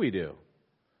 Sure we do.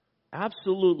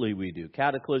 Absolutely we do.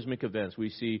 Cataclysmic events. We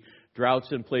see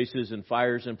droughts in places and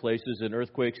fires in places and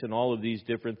earthquakes and all of these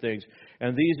different things.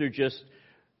 And these are just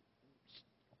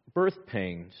birth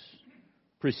pains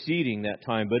preceding that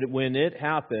time. But when it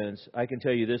happens, I can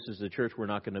tell you this as a church, we're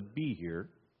not going to be here.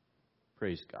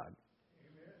 Praise God.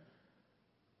 Amen.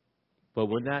 But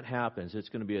when that happens, it's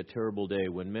going to be a terrible day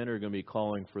when men are going to be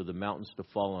calling for the mountains to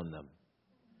fall on them.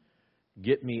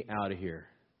 Get me out of here.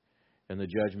 And the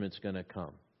judgment's going to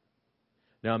come.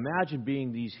 Now imagine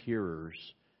being these hearers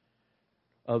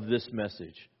of this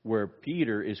message where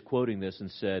Peter is quoting this and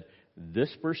said,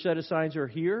 this first set of signs are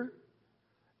here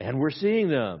and we're seeing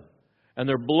them and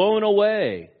they're blown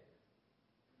away.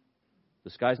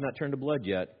 The sky's not turned to blood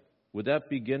yet. Would that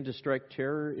begin to strike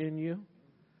terror in you?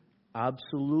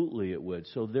 Absolutely it would.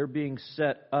 So they're being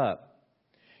set up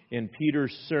in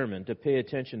Peter's sermon to pay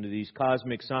attention to these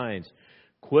cosmic signs.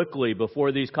 Quickly,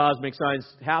 before these cosmic signs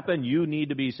happen, you need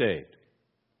to be saved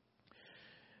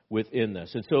within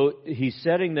this. And so he's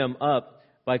setting them up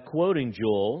by quoting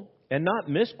Joel and not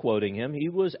misquoting him. He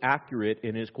was accurate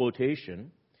in his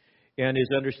quotation and his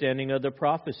understanding of the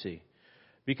prophecy.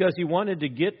 Because he wanted to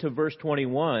get to verse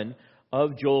 21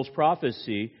 of Joel's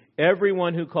prophecy,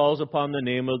 everyone who calls upon the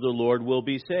name of the Lord will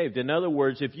be saved. In other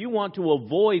words, if you want to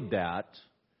avoid that,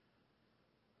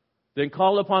 then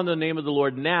call upon the name of the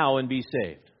Lord now and be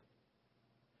saved.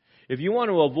 If you want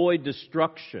to avoid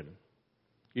destruction,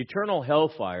 eternal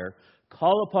hellfire,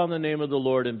 call upon the name of the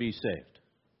Lord and be saved.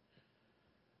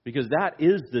 Because that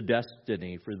is the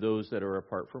destiny for those that are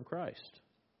apart from Christ,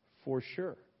 for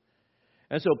sure.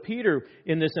 And so Peter,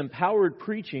 in this empowered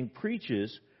preaching,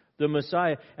 preaches the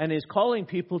Messiah and is calling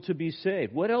people to be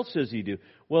saved. What else does he do?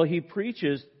 Well, he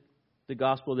preaches the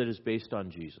gospel that is based on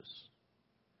Jesus.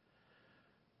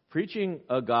 Preaching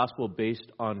a gospel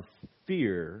based on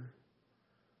fear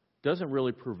doesn't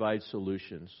really provide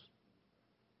solutions.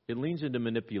 It leans into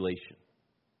manipulation.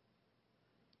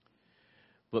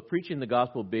 But preaching the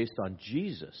gospel based on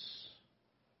Jesus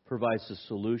provides the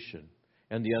solution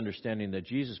and the understanding that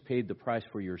Jesus paid the price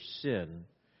for your sin,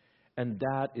 and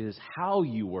that is how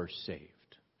you are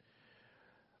saved.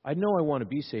 I know I want to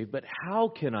be saved, but how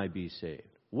can I be saved?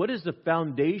 What is the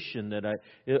foundation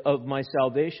of my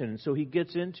salvation? And so he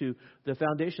gets into the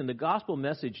foundation. The gospel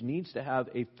message needs to have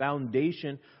a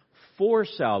foundation for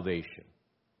salvation.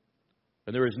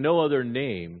 And there is no other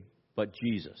name but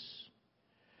Jesus.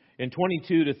 In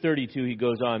 22 to 32, he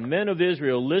goes on, Men of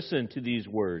Israel, listen to these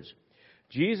words.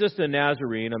 Jesus the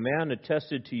Nazarene, a man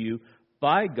attested to you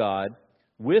by God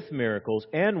with miracles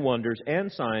and wonders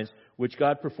and signs which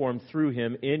God performed through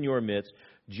him in your midst,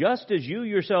 just as you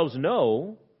yourselves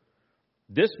know,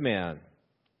 this man,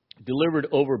 delivered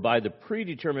over by the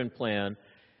predetermined plan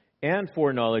and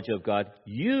foreknowledge of God,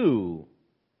 you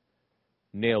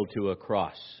nailed to a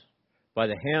cross by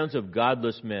the hands of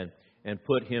godless men and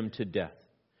put him to death.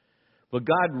 But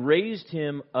God raised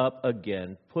him up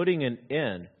again, putting an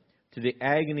end to the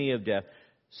agony of death,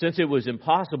 since it was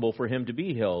impossible for him to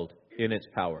be held in its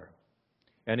power.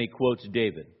 And he quotes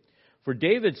David. For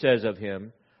David says of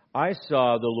him, I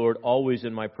saw the Lord always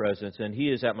in my presence, and he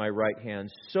is at my right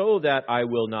hand, so that I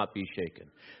will not be shaken.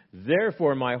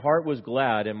 Therefore my heart was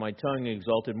glad, and my tongue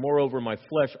exulted. Moreover, my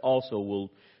flesh also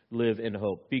will live in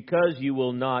hope, because you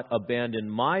will not abandon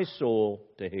my soul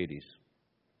to Hades,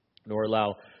 nor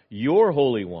allow your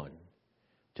Holy One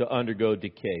to undergo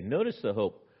decay. Notice the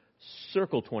hope.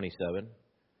 Circle 27.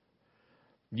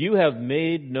 You have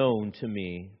made known to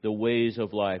me the ways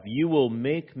of life. You will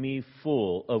make me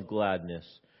full of gladness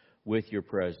with your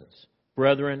presence.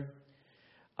 Brethren,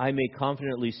 I may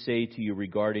confidently say to you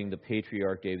regarding the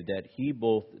patriarch David that he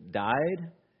both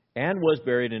died and was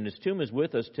buried, and his tomb is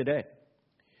with us today.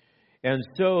 And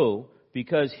so,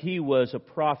 because he was a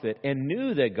prophet and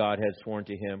knew that God had sworn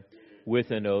to him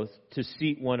with an oath to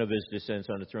seat one of his descendants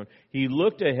on the throne, he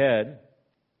looked ahead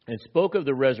and spoke of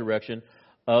the resurrection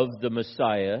of the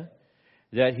Messiah,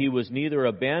 that he was neither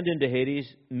abandoned to Hades,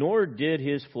 nor did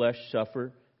his flesh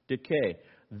suffer decay.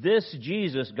 This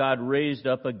Jesus God raised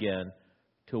up again,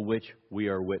 to which we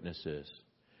are witnesses.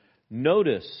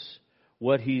 Notice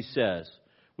what he says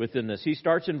within this. He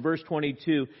starts in verse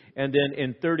 22, and then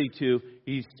in 32,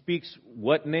 he speaks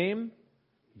what name?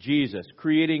 Jesus,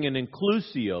 creating an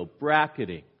inclusio,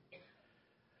 bracketing.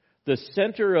 The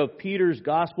center of Peter's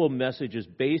gospel message is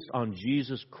based on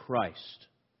Jesus Christ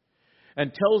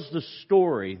and tells the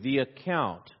story, the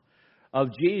account of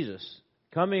Jesus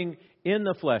coming in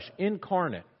the flesh,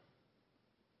 incarnate,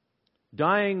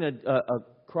 dying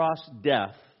across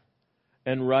death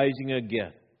and rising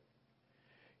again.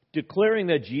 Declaring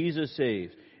that Jesus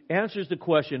saves. Answers the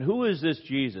question, who is this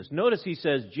Jesus? Notice he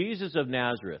says, Jesus of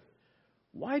Nazareth.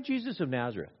 Why Jesus of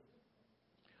Nazareth?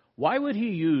 Why would he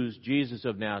use Jesus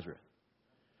of Nazareth?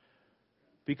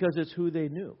 Because it's who they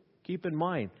knew. Keep in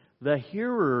mind, the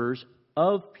hearers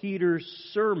of Peter's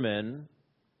sermon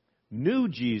knew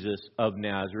Jesus of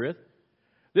Nazareth.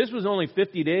 This was only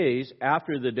 50 days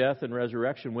after the death and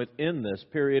resurrection within this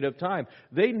period of time.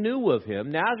 They knew of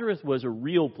him. Nazareth was a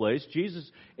real place. Jesus,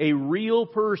 a real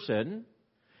person.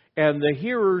 And the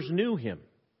hearers knew him.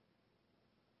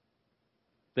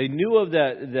 They knew of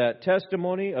that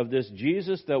testimony of this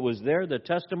Jesus that was there, the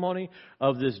testimony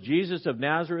of this Jesus of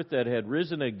Nazareth that had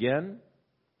risen again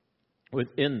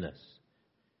within this.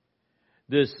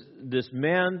 This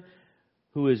man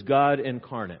who is God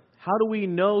incarnate. How do we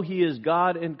know he is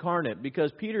God incarnate?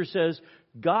 Because Peter says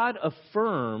God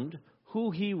affirmed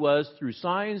who he was through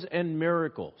signs and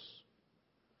miracles.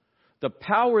 The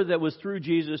power that was through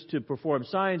Jesus to perform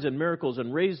signs and miracles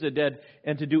and raise the dead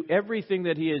and to do everything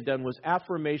that he has done was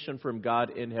affirmation from God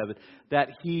in heaven that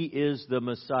he is the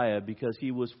Messiah, because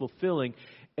he was fulfilling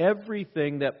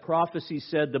everything that prophecy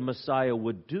said the Messiah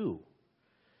would do,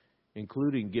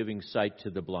 including giving sight to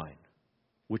the blind,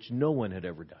 which no one had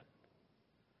ever done.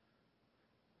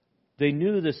 They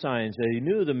knew the signs, they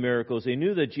knew the miracles, they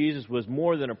knew that Jesus was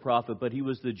more than a prophet, but he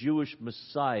was the Jewish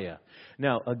Messiah.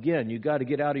 Now, again, you've got to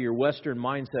get out of your Western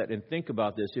mindset and think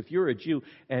about this. If you're a Jew,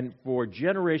 and for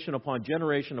generation upon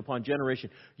generation upon generation,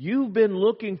 you've been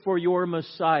looking for your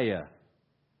Messiah.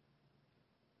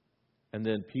 And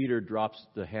then Peter drops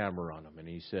the hammer on him and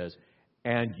he says,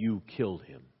 and you killed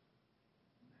him.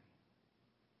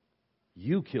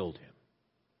 You killed him.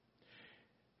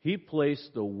 He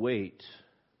placed the weight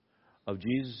of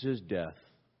Jesus' death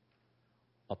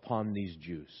upon these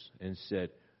Jews and said,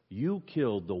 you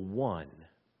killed the one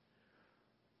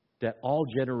that all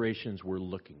generations were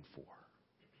looking for.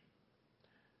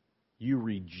 You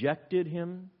rejected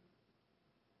him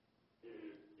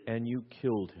and you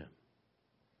killed him.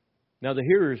 Now the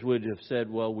hearers would have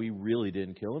said, well, we really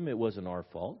didn't kill him. It wasn't our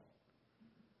fault.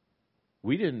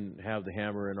 We didn't have the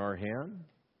hammer in our hand.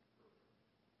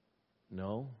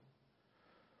 No.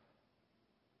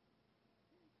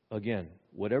 Again,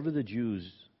 whatever the Jews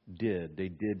did, they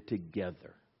did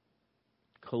together,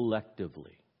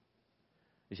 collectively.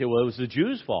 You say, well, it was the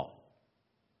Jews' fault.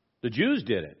 The Jews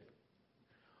did it.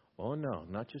 Oh, no,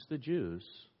 not just the Jews.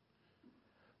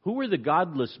 Who were the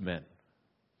godless men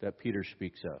that Peter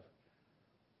speaks of?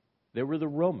 They were the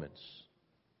Romans.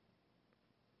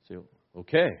 So,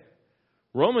 okay,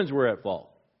 Romans were at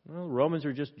fault. Well, Romans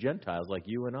are just Gentiles like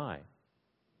you and I.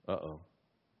 Uh-oh.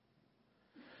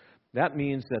 That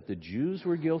means that the Jews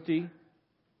were guilty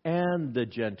and the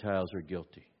Gentiles are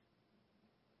guilty.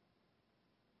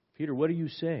 Peter, what are you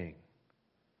saying?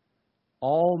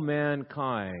 All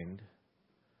mankind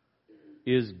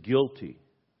is guilty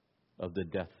of the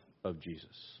death of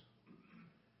Jesus.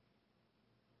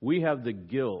 We have the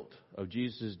guilt of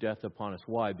Jesus' death upon us.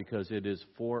 Why? Because it is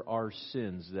for our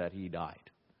sins that he died.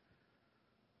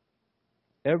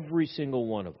 Every single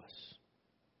one of us.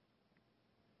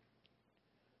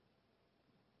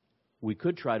 We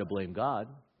could try to blame God.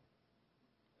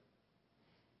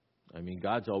 I mean,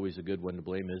 God's always a good one to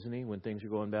blame, isn't he, when things are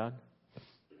going bad?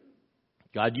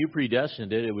 God, you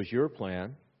predestined it. It was your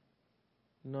plan.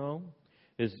 No.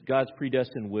 It's God's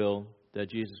predestined will that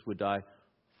Jesus would die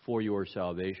for your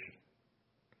salvation.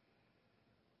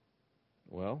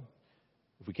 Well,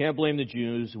 if we can't blame the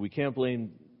Jews, we can't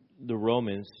blame the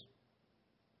Romans,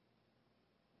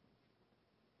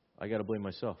 I got to blame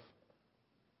myself.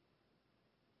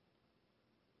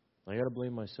 I got to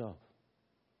blame myself.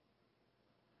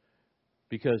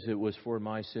 Because it was for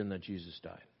my sin that Jesus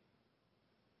died.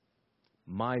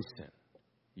 My sin.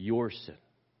 Your sin.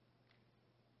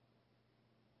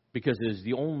 Because it is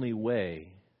the only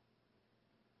way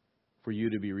for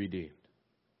you to be redeemed.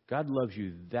 God loves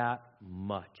you that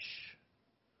much.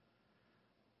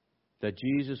 that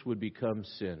Jesus would become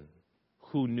sin,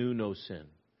 who knew no sin,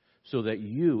 so that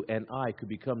you and I could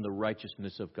become the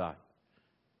righteousness of God.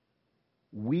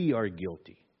 We are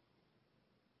guilty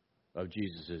of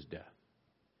Jesus' death.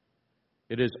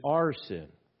 It is our sin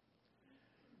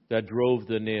that drove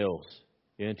the nails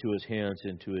into his hands,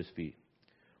 into his feet.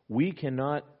 We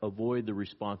cannot avoid the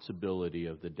responsibility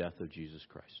of the death of Jesus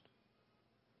Christ.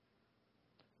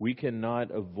 We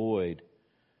cannot avoid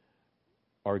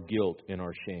our guilt and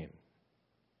our shame.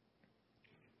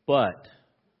 But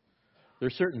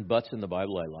there's certain buts in the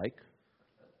Bible I like.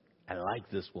 I like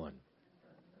this one.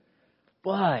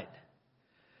 But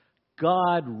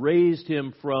God raised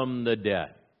him from the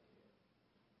dead.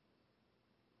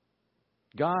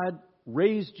 God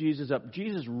raised Jesus up.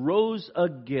 Jesus rose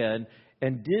again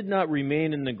and did not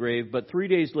remain in the grave, but 3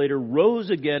 days later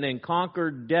rose again and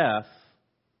conquered death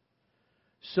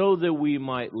so that we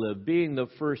might live, being the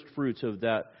first fruits of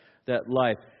that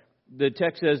life. The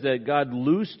text says that God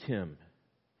loosed him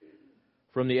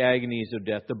from the agonies of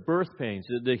death, the birth pains.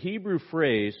 The Hebrew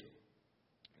phrase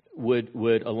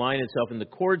would align itself, and the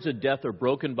cords of death are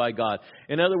broken by God.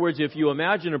 In other words, if you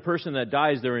imagine a person that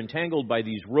dies, they're entangled by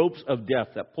these ropes of death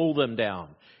that pull them down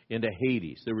into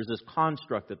Hades. There was this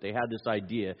construct that they had this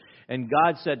idea, and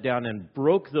God sat down and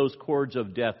broke those cords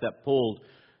of death that pulled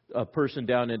a person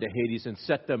down into Hades and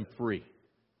set them free.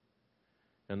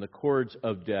 And the cords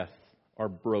of death are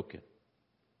broken.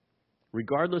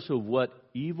 Regardless of what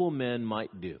evil men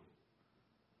might do,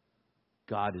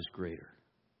 God is greater.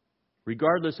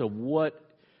 Regardless of what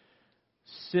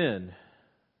sin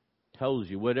tells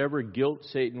you, whatever guilt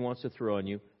Satan wants to throw on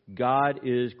you, God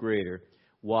is greater.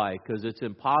 Why? Because it's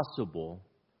impossible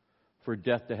for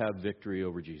death to have victory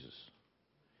over Jesus.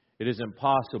 It is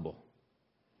impossible.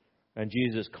 And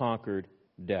Jesus conquered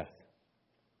death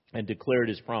and declared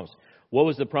his promise. What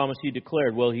was the promise he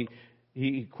declared? Well,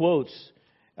 he quotes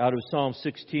out of Psalm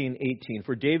 16:18.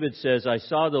 For David says, I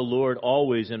saw the Lord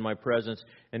always in my presence,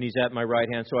 and he's at my right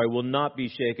hand, so I will not be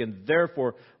shaken.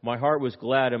 Therefore, my heart was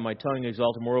glad and my tongue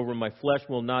exalted. Moreover, my flesh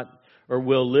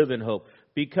will live in hope,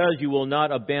 because you will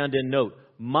not abandon, note,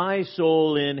 my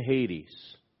soul in Hades.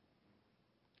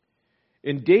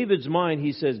 In David's mind,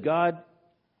 he says, God,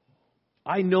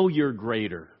 I know you're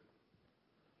greater.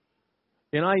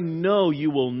 And I know you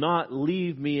will not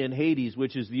leave me in Hades,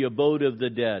 which is the abode of the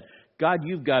dead. God,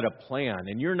 you've got a plan,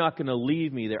 and you're not going to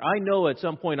leave me there. I know at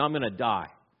some point I'm going to die,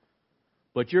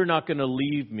 but you're not going to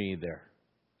leave me there.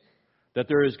 That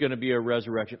there is going to be a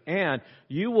resurrection. And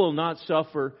you will not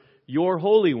suffer your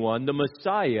Holy One, the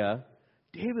Messiah.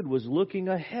 David was looking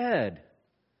ahead.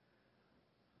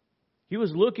 He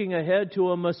was looking ahead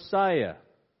to a Messiah,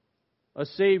 a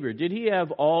Savior. Did he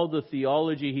have all the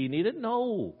theology he needed?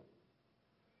 No.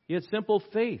 He had simple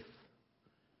faith.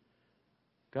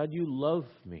 God, you love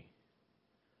me.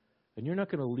 And you're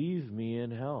not going to leave me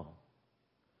in hell.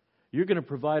 You're going to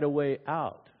provide a way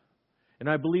out. And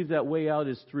I believe that way out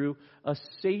is through a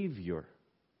Savior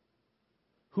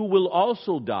who will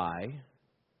also die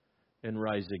and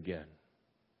rise again.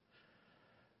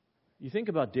 You think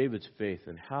about David's faith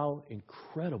and how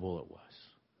incredible it was.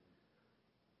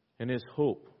 And his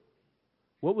hope.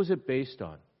 What was it based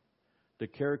on? The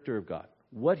character of God.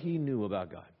 What he knew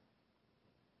about God.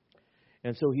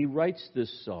 And so he writes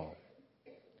this psalm,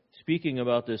 speaking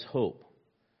about this hope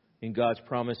in God's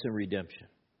promise and redemption.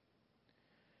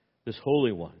 This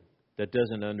Holy One that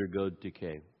doesn't undergo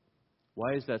decay.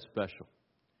 Why is that special?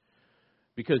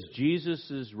 Because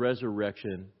Jesus'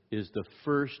 resurrection is the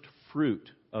first fruit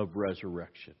of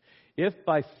resurrection. If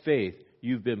by faith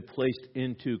you've been placed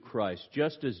into Christ,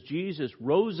 just as Jesus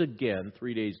rose again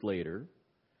 3 days later,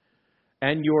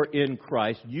 and you're in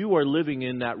Christ, you are living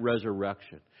in that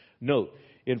resurrection. Note,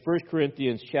 in 1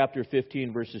 Corinthians chapter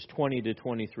 15, verses 20 to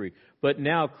 23, but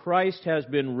now Christ has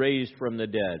been raised from the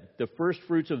dead, the first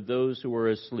fruits of those who are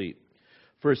asleep.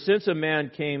 For since a man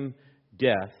came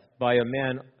death, by a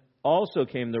man also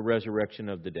came the resurrection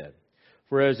of the dead.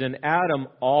 For as in Adam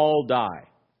all die,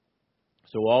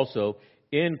 so also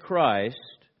in Christ,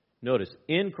 notice,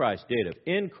 in Christ, dative,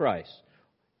 in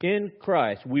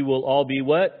Christ we will all be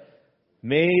what?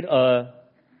 Made a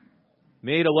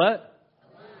what?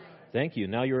 Thank you.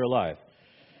 Now you're alive.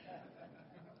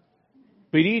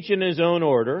 But each in his own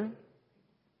order.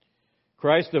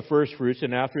 Christ the first fruits,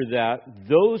 and after that,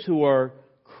 those who are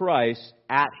Christ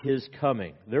at his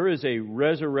coming. There is a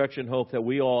resurrection hope that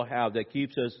we all have that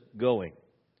keeps us going.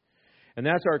 And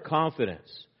that's our confidence.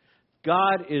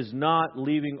 God is not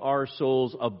leaving our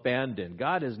souls abandoned.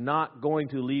 God is not going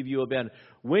to leave you abandoned.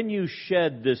 When you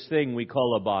shed this thing we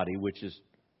call a body, which is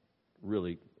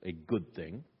really a good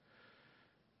thing,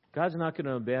 God's not going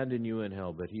to abandon you in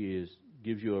hell, but He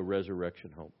gives you a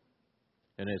resurrection hope.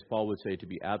 And as Paul would say, to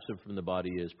be absent from the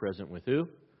body is present with who?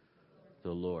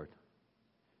 The Lord.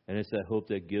 And it's that hope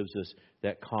that gives us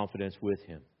that confidence with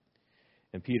Him.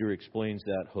 And Peter explains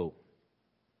that hope.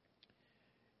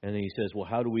 And then he says, well,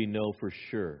 how do we know for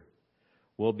sure?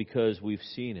 Well, because we've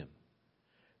seen Him.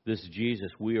 This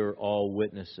Jesus, we are all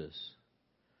witnesses.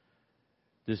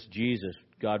 This Jesus,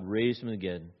 God raised Him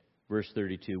again. Verse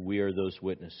 32, we are those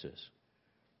witnesses.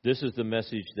 This is the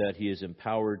message that He is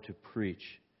empowered to preach.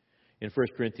 In 1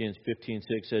 Corinthians 15:6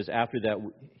 says, after that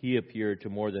He appeared to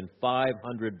more than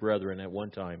 500 brethren at one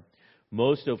time,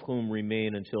 most of whom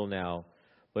remain until now,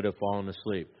 but have fallen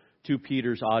asleep. To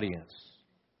Peter's audience.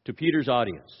 To Peter's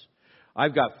audience.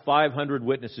 I've got 500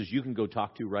 witnesses you can go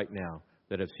talk to right now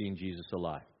that have seen Jesus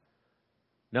alive.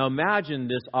 Now imagine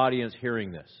this audience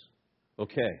hearing this.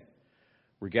 Okay,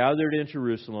 we're gathered in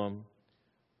Jerusalem.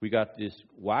 We got this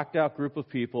whacked out group of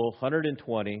people,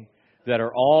 120, that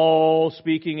are all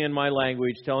speaking in my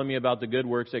language, telling me about the good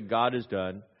works that God has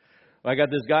done. I got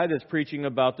this guy that's preaching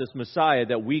about this Messiah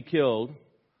that we killed,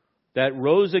 that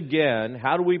rose again.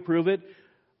 How do we prove it?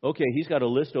 Okay, he's got a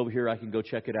list over here. I can go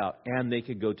check it out. And they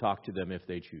can go talk to them if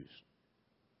they choose.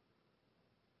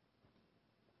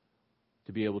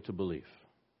 To be able to believe.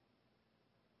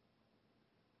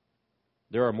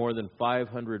 There are more than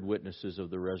 500 witnesses of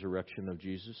the resurrection of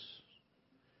Jesus.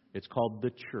 It's called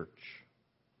the church.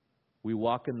 We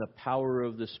walk in the power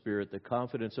of the Spirit, the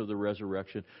confidence of the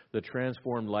resurrection, the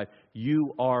transformed life.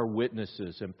 You are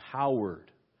witnesses,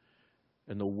 empowered.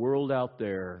 And the world out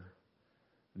there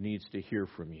needs to hear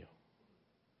from you.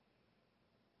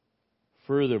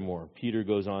 Furthermore, Peter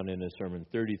goes on in his sermon,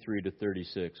 33 to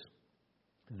 36.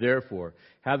 Therefore,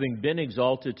 having been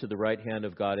exalted to the right hand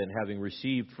of God and having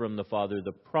received from the Father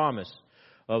the promise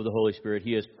of the Holy Spirit,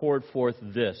 He has poured forth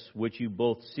this, which you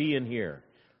both see and hear.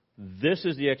 This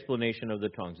is the explanation of the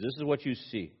tongues. This is what you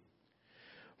see.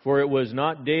 For it was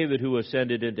not David who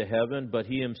ascended into heaven, but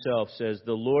he himself says,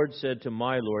 the Lord said to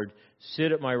my Lord,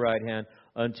 sit at my right hand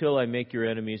until I make your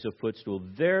enemies a footstool.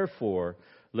 Therefore,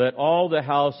 let all the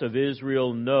house of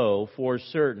Israel know for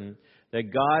certain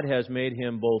that God has made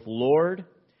Him both Lord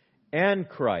and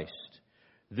Christ.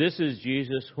 This is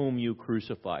Jesus whom you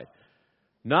crucified.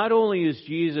 Not only is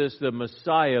Jesus the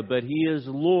Messiah, but He is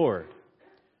Lord.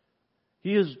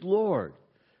 He is Lord.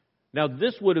 Now,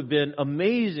 this would have been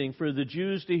amazing for the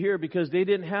Jews to hear because they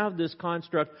didn't have this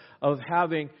construct of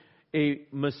having a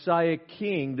Messiah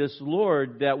king, this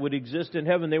Lord that would exist in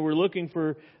heaven. They were looking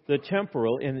for the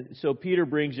temporal, and so Peter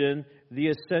brings in the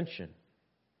ascension.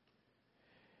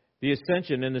 The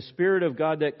ascension and the Spirit of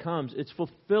God that comes, it's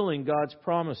fulfilling God's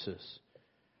promises.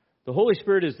 The Holy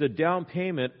Spirit is the down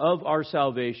payment of our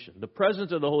salvation. The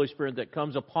presence of the Holy Spirit that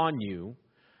comes upon you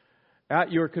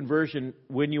at your conversion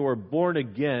when you are born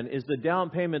again is the down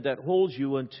payment that holds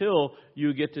you until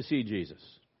you get to see Jesus.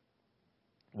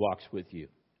 Walks with you.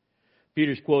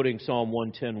 Peter's quoting Psalm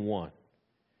 110:1,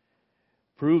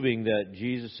 proving that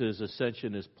Jesus'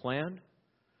 ascension is planned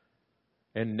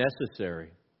and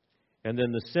necessary. And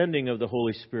then the sending of the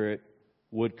Holy Spirit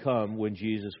would come when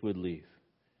Jesus would leave.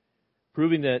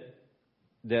 Proving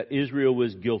that Israel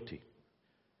was guilty.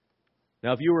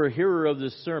 Now, if you were a hearer of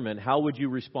this sermon, how would you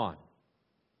respond?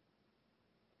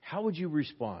 How would you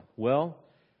respond? Well,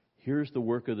 here's the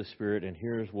work of the Spirit, and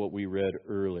here's what we read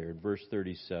earlier in verse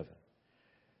 37.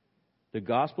 The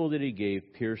gospel that He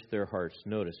gave pierced their hearts.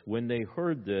 Notice, when they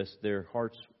heard this, their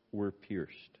hearts were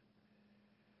pierced.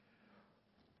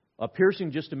 A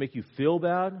piercing just to make you feel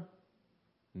bad?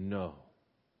 No.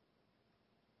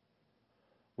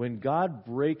 When God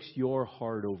breaks your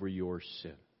heart over your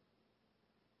sin,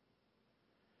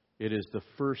 it is the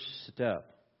first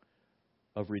step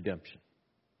of redemption.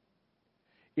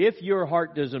 If your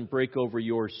heart doesn't break over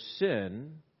your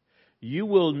sin, you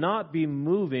will not be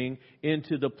moving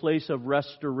into the place of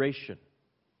restoration.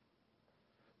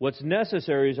 What's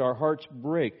necessary is our hearts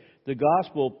break. The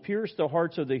gospel pierced the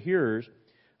hearts of the hearers,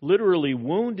 literally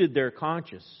wounded their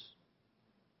conscience,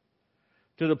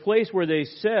 to the place where they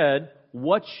said,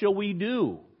 what shall we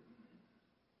do?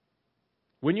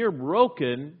 When you're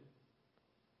broken,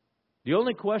 the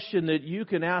only question that you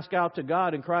can ask out to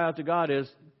God and cry out to God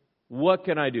is, what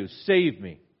can I do? Save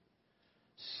me.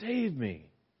 Save me.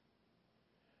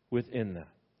 Within that.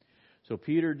 So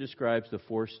Peter describes the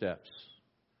 4 steps.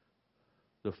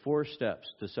 The 4 steps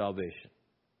to salvation.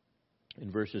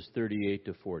 In verses 38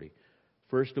 to 40.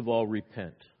 First of all,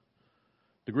 repent.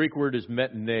 The Greek word is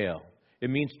metanoeo. It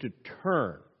means to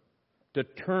turn. To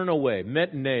turn away.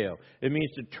 Metanoeo. It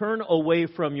means to turn away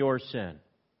from your sin.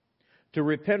 To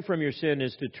repent from your sin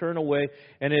is to turn away,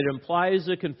 and it implies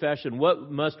a confession. What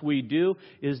must we do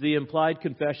is the implied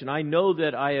confession. I know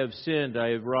that I have sinned,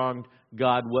 I have wronged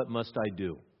God. What must I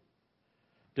do?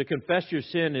 To confess your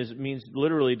sin means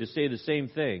literally to say the same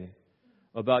thing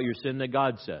about your sin that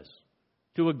God says.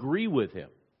 To agree with Him.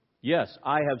 Yes,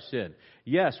 I have sinned.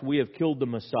 Yes, we have killed the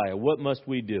Messiah. What must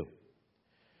we do?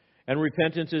 And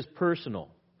repentance is personal.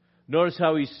 Notice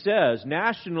how he says,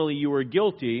 nationally you are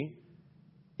guilty.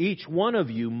 Each one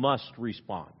of you must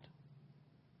respond.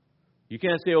 You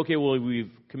can't say, okay, well,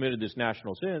 we've committed this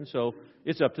national sin, so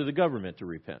it's up to the government to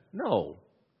repent. No.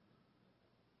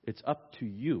 It's up to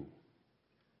you.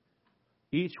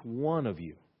 Each one of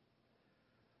you.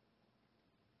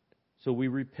 So we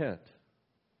repent.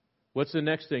 What's the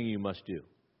next thing you must do?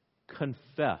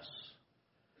 Confess.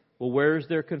 Well, where is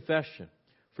their confession?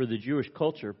 For the Jewish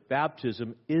culture,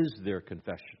 baptism is their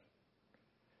confession.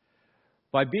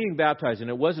 By being baptized, and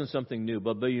it wasn't something new,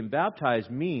 but being baptized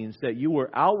means that you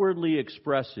were outwardly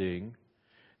expressing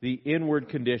the inward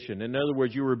condition. In other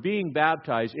words, you were being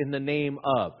baptized in the name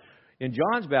of. In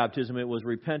John's baptism, it was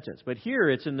repentance. But here,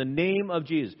 it's in the name of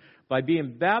Jesus. By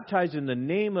being baptized in the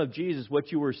name of Jesus, what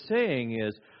you were saying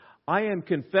is, I am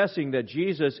confessing that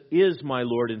Jesus is my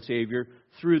Lord and Savior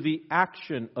through the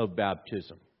action of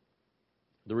baptism.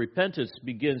 The repentance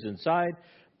begins inside.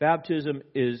 Baptism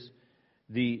is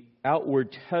the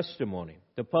outward testimony,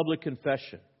 the public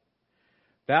confession.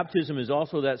 Baptism is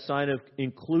also that sign of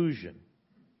inclusion.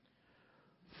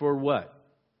 For what?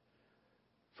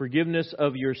 Forgiveness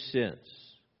of your sins.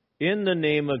 In the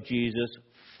name of Jesus,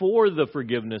 for the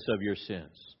forgiveness of your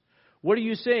sins. What are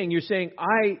you saying? You're saying,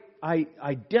 I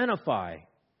identify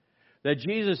that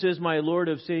Jesus is my Lord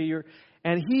and Savior,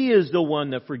 and He is the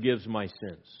one that forgives my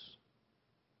sins.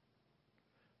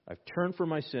 I've turned from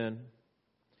my sin.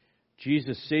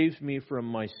 Jesus saves me from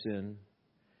my sin.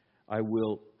 I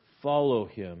will follow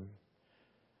Him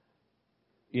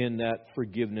in that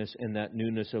forgiveness and that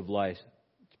newness of life.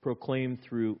 It's proclaimed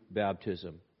through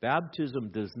baptism. Baptism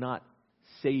does not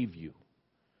save you.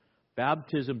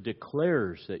 Baptism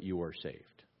declares that you are saved.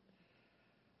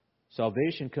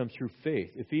 Salvation comes through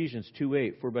faith. Ephesians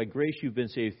 2:8, for by grace you've been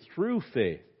saved through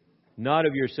faith, not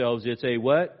of yourselves. It's a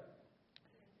what?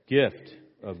 Gift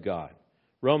of God.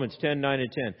 Romans 10:9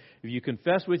 and 10. If you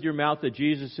confess with your mouth that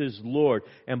Jesus is Lord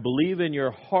and believe in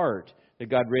your heart that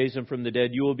God raised Him from the dead,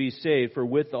 you will be saved. For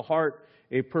with the heart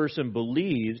a person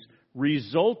believes,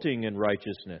 resulting in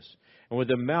righteousness. And with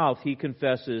the mouth he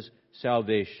confesses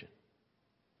salvation.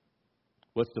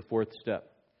 What's the fourth step?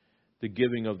 The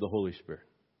giving of the Holy Spirit.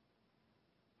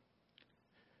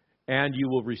 And you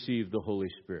will receive the Holy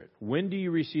Spirit. When do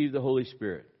you receive the Holy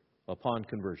Spirit? Upon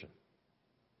conversion.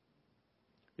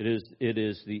 It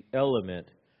is the element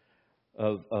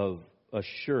of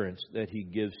assurance that He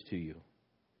gives to you.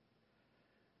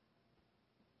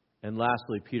 And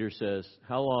lastly, Peter says,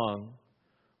 how long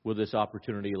will this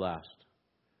opportunity last?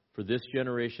 For this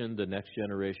generation, the next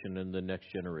generation, and the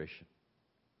next generation.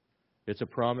 It's a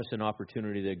promise and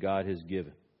opportunity that God has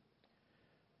given.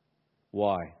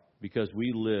 Why? Because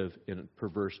we live in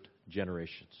perverse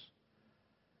generations.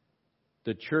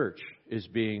 The church is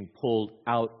being pulled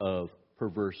out of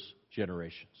perverse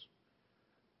generations.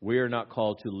 We are not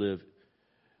called to live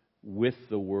with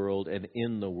the world and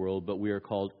in the world, but we are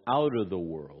called out of the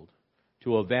world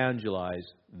to evangelize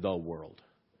the world,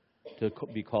 to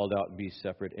be called out and be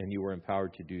separate, and you are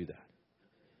empowered to do that.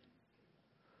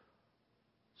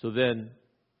 So then,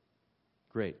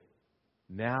 great.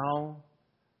 Now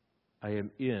I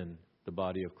am in the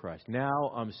body of Christ.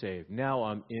 Now I'm saved. Now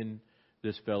I'm in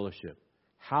this fellowship.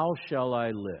 How shall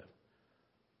I live?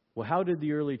 Well, how did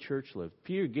the early church live?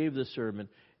 Peter gave the sermon,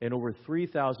 and over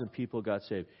 3,000 people got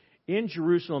saved. In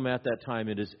Jerusalem at that time,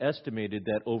 it is estimated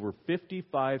that over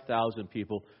 55,000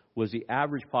 people was the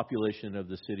average population of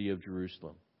the city of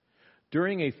Jerusalem.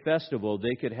 During a festival,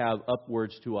 they could have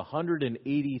upwards to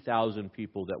 180,000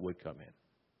 people that would come in.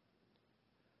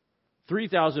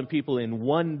 3,000 people in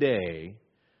one day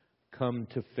come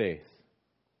to faith.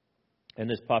 And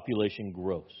this population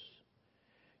grows.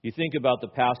 You think about the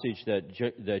passage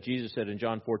that Jesus said in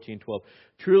John 14:12.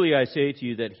 Truly I say to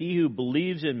you that he who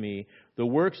believes in me, the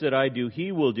works that I do,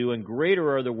 he will do, and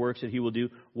greater are the works that he will do.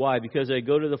 Why? Because I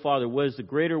go to the Father. What is the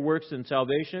greater works than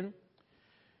salvation?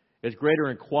 It's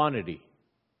greater in quantity.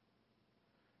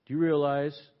 Do you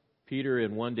realize Peter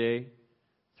in one day,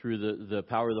 through the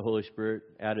power of the Holy Spirit,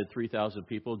 added 3,000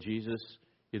 people? Jesus,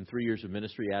 in 3 years of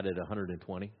ministry, added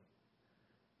 120.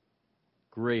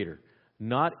 Greater.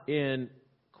 Not in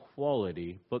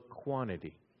quality, but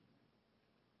quantity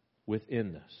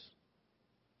within this.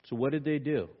 So what did they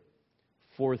do?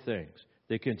 4 things.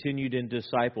 They continued in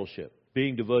discipleship,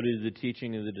 being devoted to the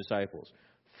teaching of the disciples.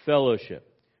 Fellowship,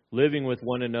 living with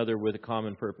one another with a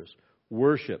common purpose.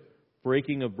 Worship,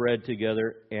 breaking of bread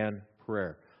together, and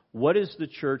prayer. What is the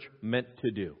church meant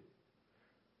to do?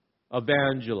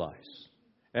 Evangelize.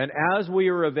 And as we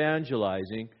are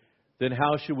evangelizing, then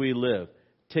how should we live?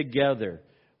 Together,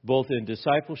 both in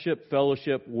discipleship,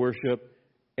 fellowship, worship,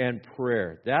 and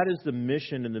prayer. That is the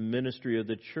mission and the ministry of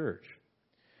the church.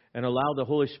 And allow the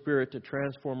Holy Spirit to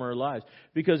transform our lives.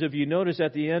 Because if you notice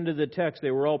at the end of the text, they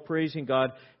were all praising God,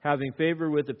 having favor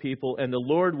with the people, and the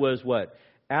Lord was what?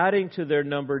 Adding to their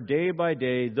number day by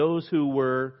day those who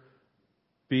were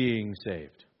being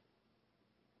saved.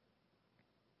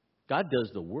 God does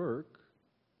the work.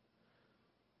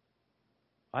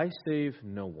 I save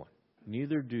no one,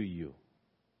 neither do you.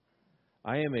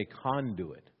 I am a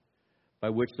conduit by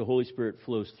which the Holy Spirit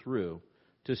flows through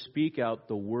to speak out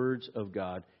the words of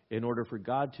God in order for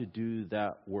God to do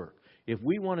that work. If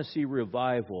we want to see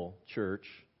revival, church,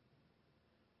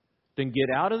 then get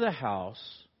out of the house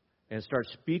and start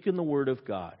speaking the Word of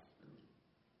God.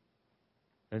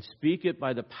 And speak it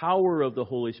by the power of the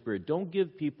Holy Spirit. Don't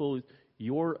give people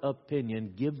your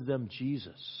opinion. Give them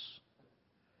Jesus.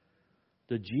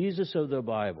 The Jesus of the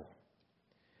Bible.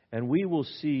 And we will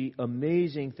see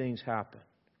amazing things happen.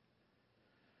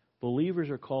 Believers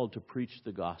are called to preach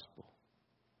the gospel.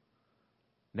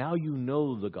 Now you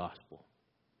know the gospel.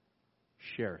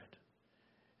 Share it.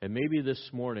 And maybe this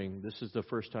morning, this is the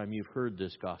first time you've heard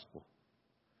this gospel.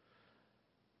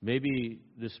 Maybe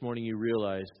this morning you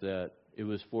realized that it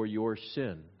was for your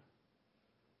sin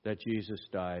that Jesus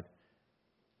died.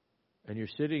 And you're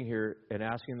sitting here and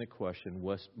asking the question,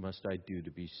 what must I do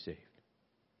to be saved?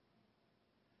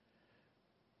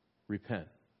 Repent.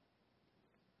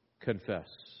 Confess.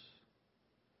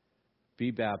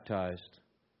 Be baptized.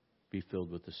 Be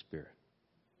filled with the Spirit.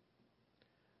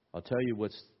 I'll tell you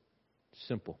what's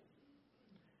simple.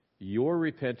 Your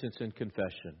repentance and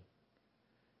confession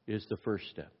is the first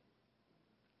step.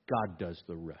 God does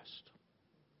the rest.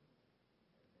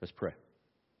 Let's pray.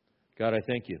 God, I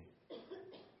thank you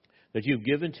that you've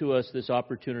given to us this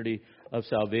opportunity of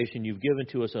salvation. You've given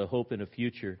to us a hope and a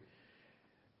future.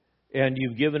 And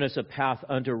you've given us a path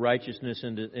unto righteousness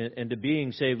and to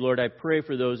being saved. Lord, I pray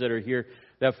for those that are here,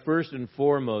 that first and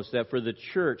foremost, that for the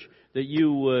church, that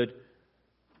you would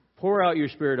pour out your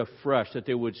Spirit afresh, that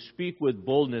they would speak with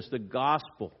boldness the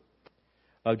gospel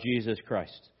of Jesus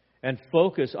Christ and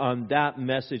focus on that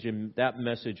message and that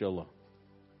message alone.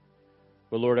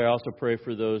 But Lord, I also pray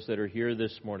for those that are here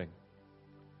this morning.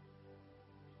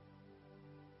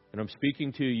 And I'm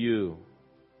speaking to you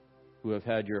who have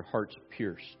had your hearts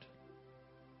pierced.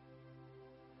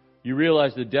 You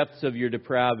realize the depths of your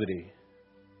depravity.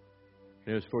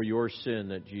 And it was for your sin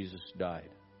that Jesus died.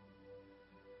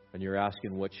 And you're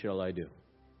asking, what shall I do?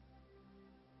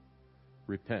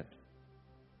 Repent.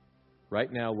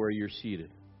 Right now where you're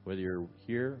seated, whether you're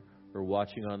here or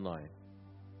watching online.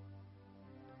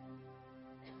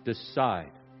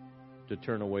 Decide to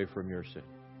turn away from your sin.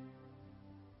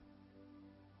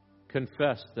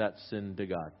 Confess that sin to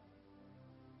God.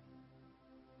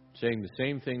 Saying the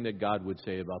same thing that God would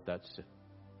say about that sin.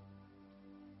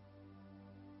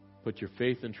 Put your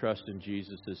faith and trust in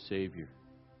Jesus as Savior.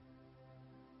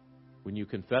 When you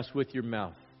confess with your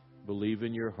mouth, believe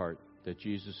in your heart that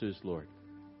Jesus is Lord,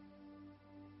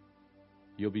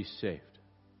 you'll be saved.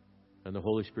 And the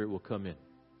Holy Spirit will come in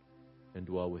and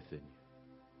dwell within you.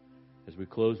 As we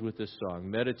close with this song,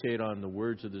 meditate on the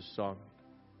words of this song,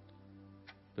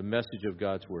 the message of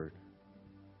God's Word,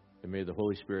 and may the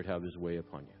Holy Spirit have His way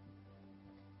upon you.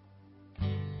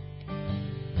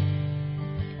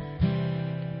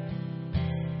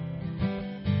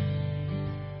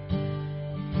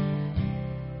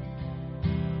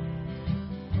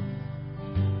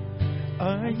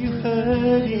 Are you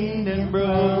hurting and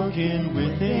broken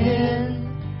within?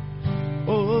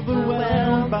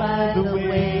 Overwhelmed by the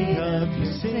weight of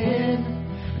your sin?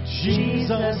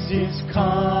 Jesus is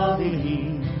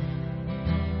calling.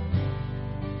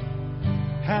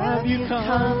 Have you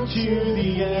come to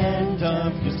the end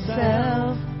of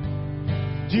yourself?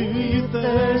 Do you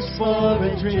thirst for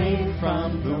a drink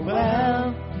from the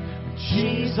well?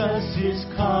 Jesus is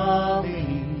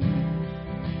calling.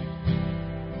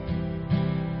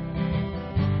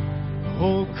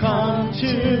 Oh, come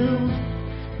to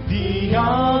the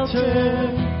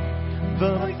altar.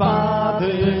 The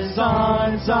Father's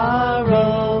arms are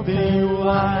open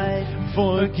wide.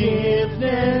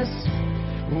 Forgiveness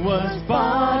was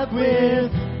bought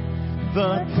with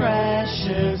the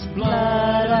precious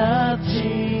blood of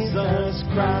Jesus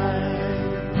Christ.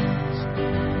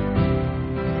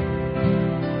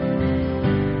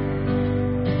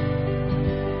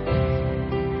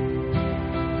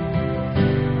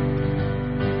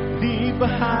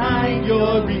 behind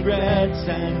your regrets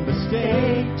and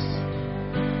mistakes.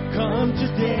 Come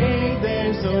today,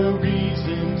 there's no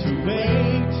reason to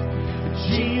wait.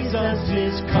 Jesus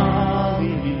is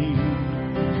calling.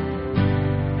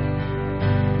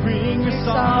 Bring your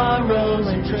sorrows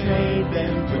and trade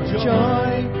them for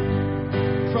joy.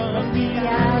 From the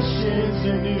ashes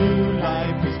a new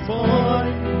life is born.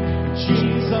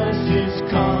 Jesus is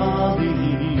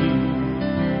calling.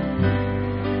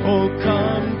 Oh,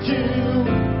 come to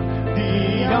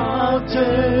the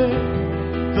altar.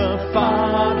 The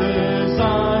Father's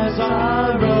arms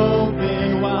are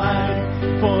open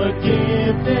wide.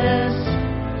 Forgiveness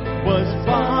was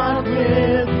bought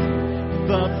with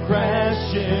the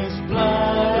precious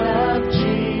blood of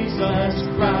Jesus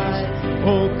Christ.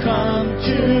 Oh, come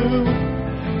to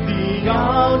the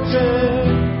altar.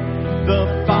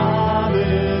 The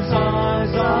Father's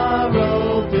arms are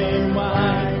open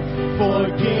wide.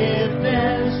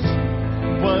 Forgiveness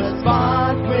was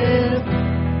bought with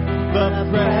the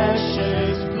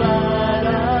precious blood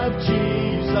of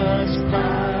Jesus Christ.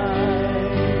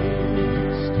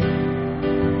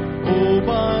 Oh,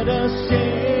 what a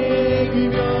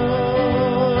Savior!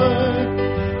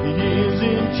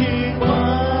 Isn't He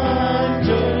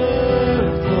wonderful?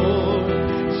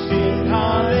 Sing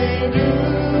hallelujah!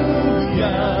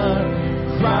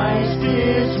 Christ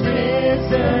is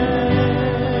risen.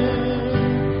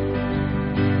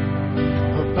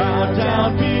 Bow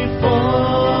down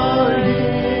before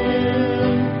Him,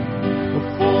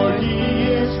 for He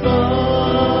is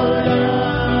Lord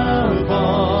of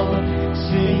all.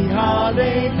 Sing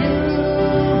hallelujah,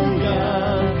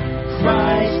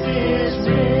 Christ is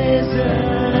risen.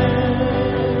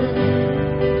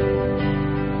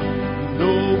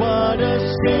 Oh, what a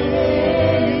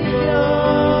Savior!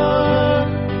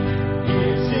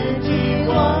 Isn't He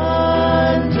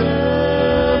wonderful?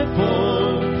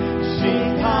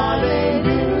 Sing hallelujah,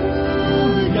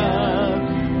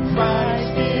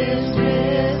 Christ is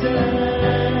risen.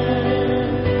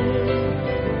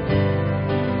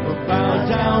 Bow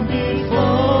down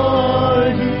before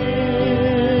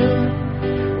Him,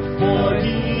 for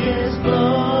He is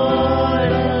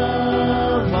Lord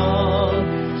of all.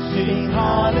 Sing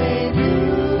hallelujah,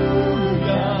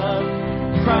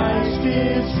 Christ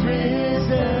is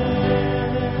risen.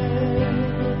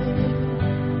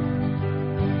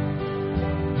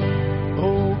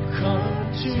 Oh, come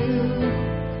to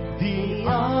the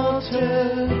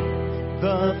altar.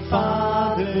 The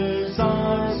Father's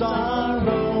arms are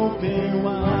open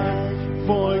wide.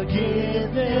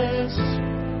 Forgiveness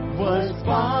was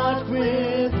bought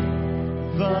with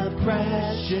the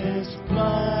precious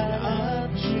blood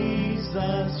of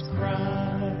Jesus Christ.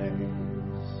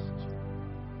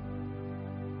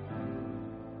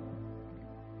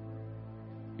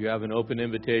 You have an open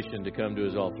invitation to come to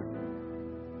His altar.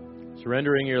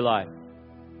 Surrendering your life.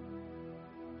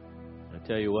 I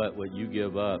tell you what you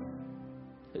give up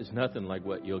is nothing like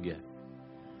what you'll get.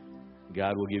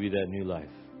 God will give you that new life.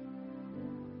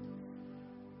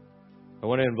 I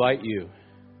want to invite you,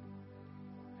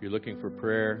 if you're looking for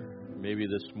prayer, maybe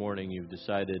this morning you've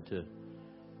decided to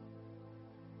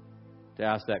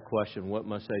ask that question, what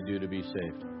must I do to be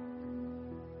saved?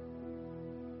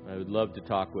 I would love to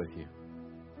talk with you.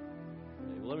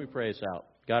 Well, let me pray us out.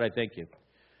 God, I thank you.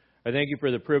 I thank you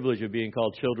for the privilege of being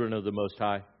called children of the Most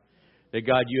High. That,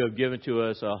 God, you have given to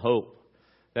us a hope.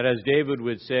 That, as David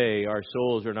would say, our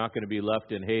souls are not going to be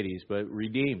left in Hades, but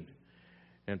redeemed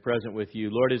and present with you.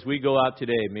 Lord, as we go out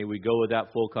today, may we go with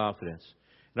that full confidence.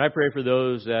 And I pray for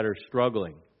those that are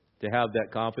struggling to have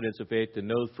that confidence of faith, to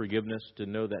know forgiveness, to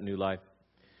know that new life.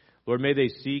 Lord, may they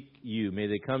seek you. May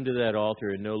they come to that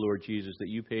altar and know, Lord Jesus, that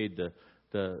you paid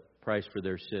the price for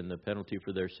their sin, the penalty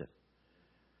for their sin.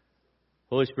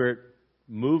 Holy Spirit,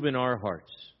 move in our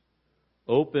hearts.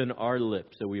 Open our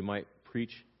lips that we might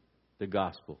preach the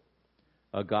gospel,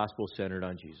 a gospel centered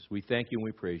on Jesus. We thank you and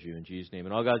we praise you in Jesus' name.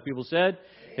 And all God's people said,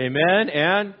 amen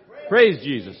and praise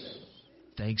Jesus.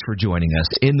 Thanks for joining us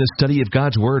in the study of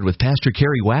God's Word with Pastor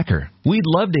Kerry Wacker. We'd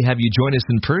love to have you join us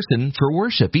in person for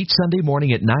worship each Sunday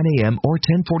morning at 9 a.m. or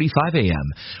 10:45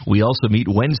 a.m. We also meet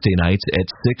Wednesday nights at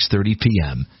 6:30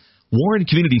 p.m. Warren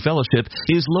Community Fellowship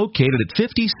is located at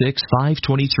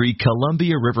 56523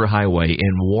 Columbia River Highway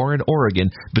in Warren,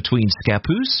 Oregon, between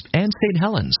Scappoose and St.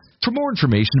 Helens. For more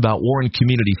information about Warren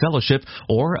Community Fellowship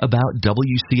or about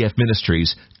WCF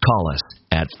Ministries, call us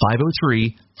at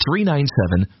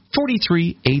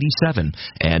 503-397-4387.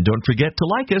 And don't forget to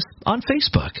like us on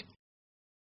Facebook.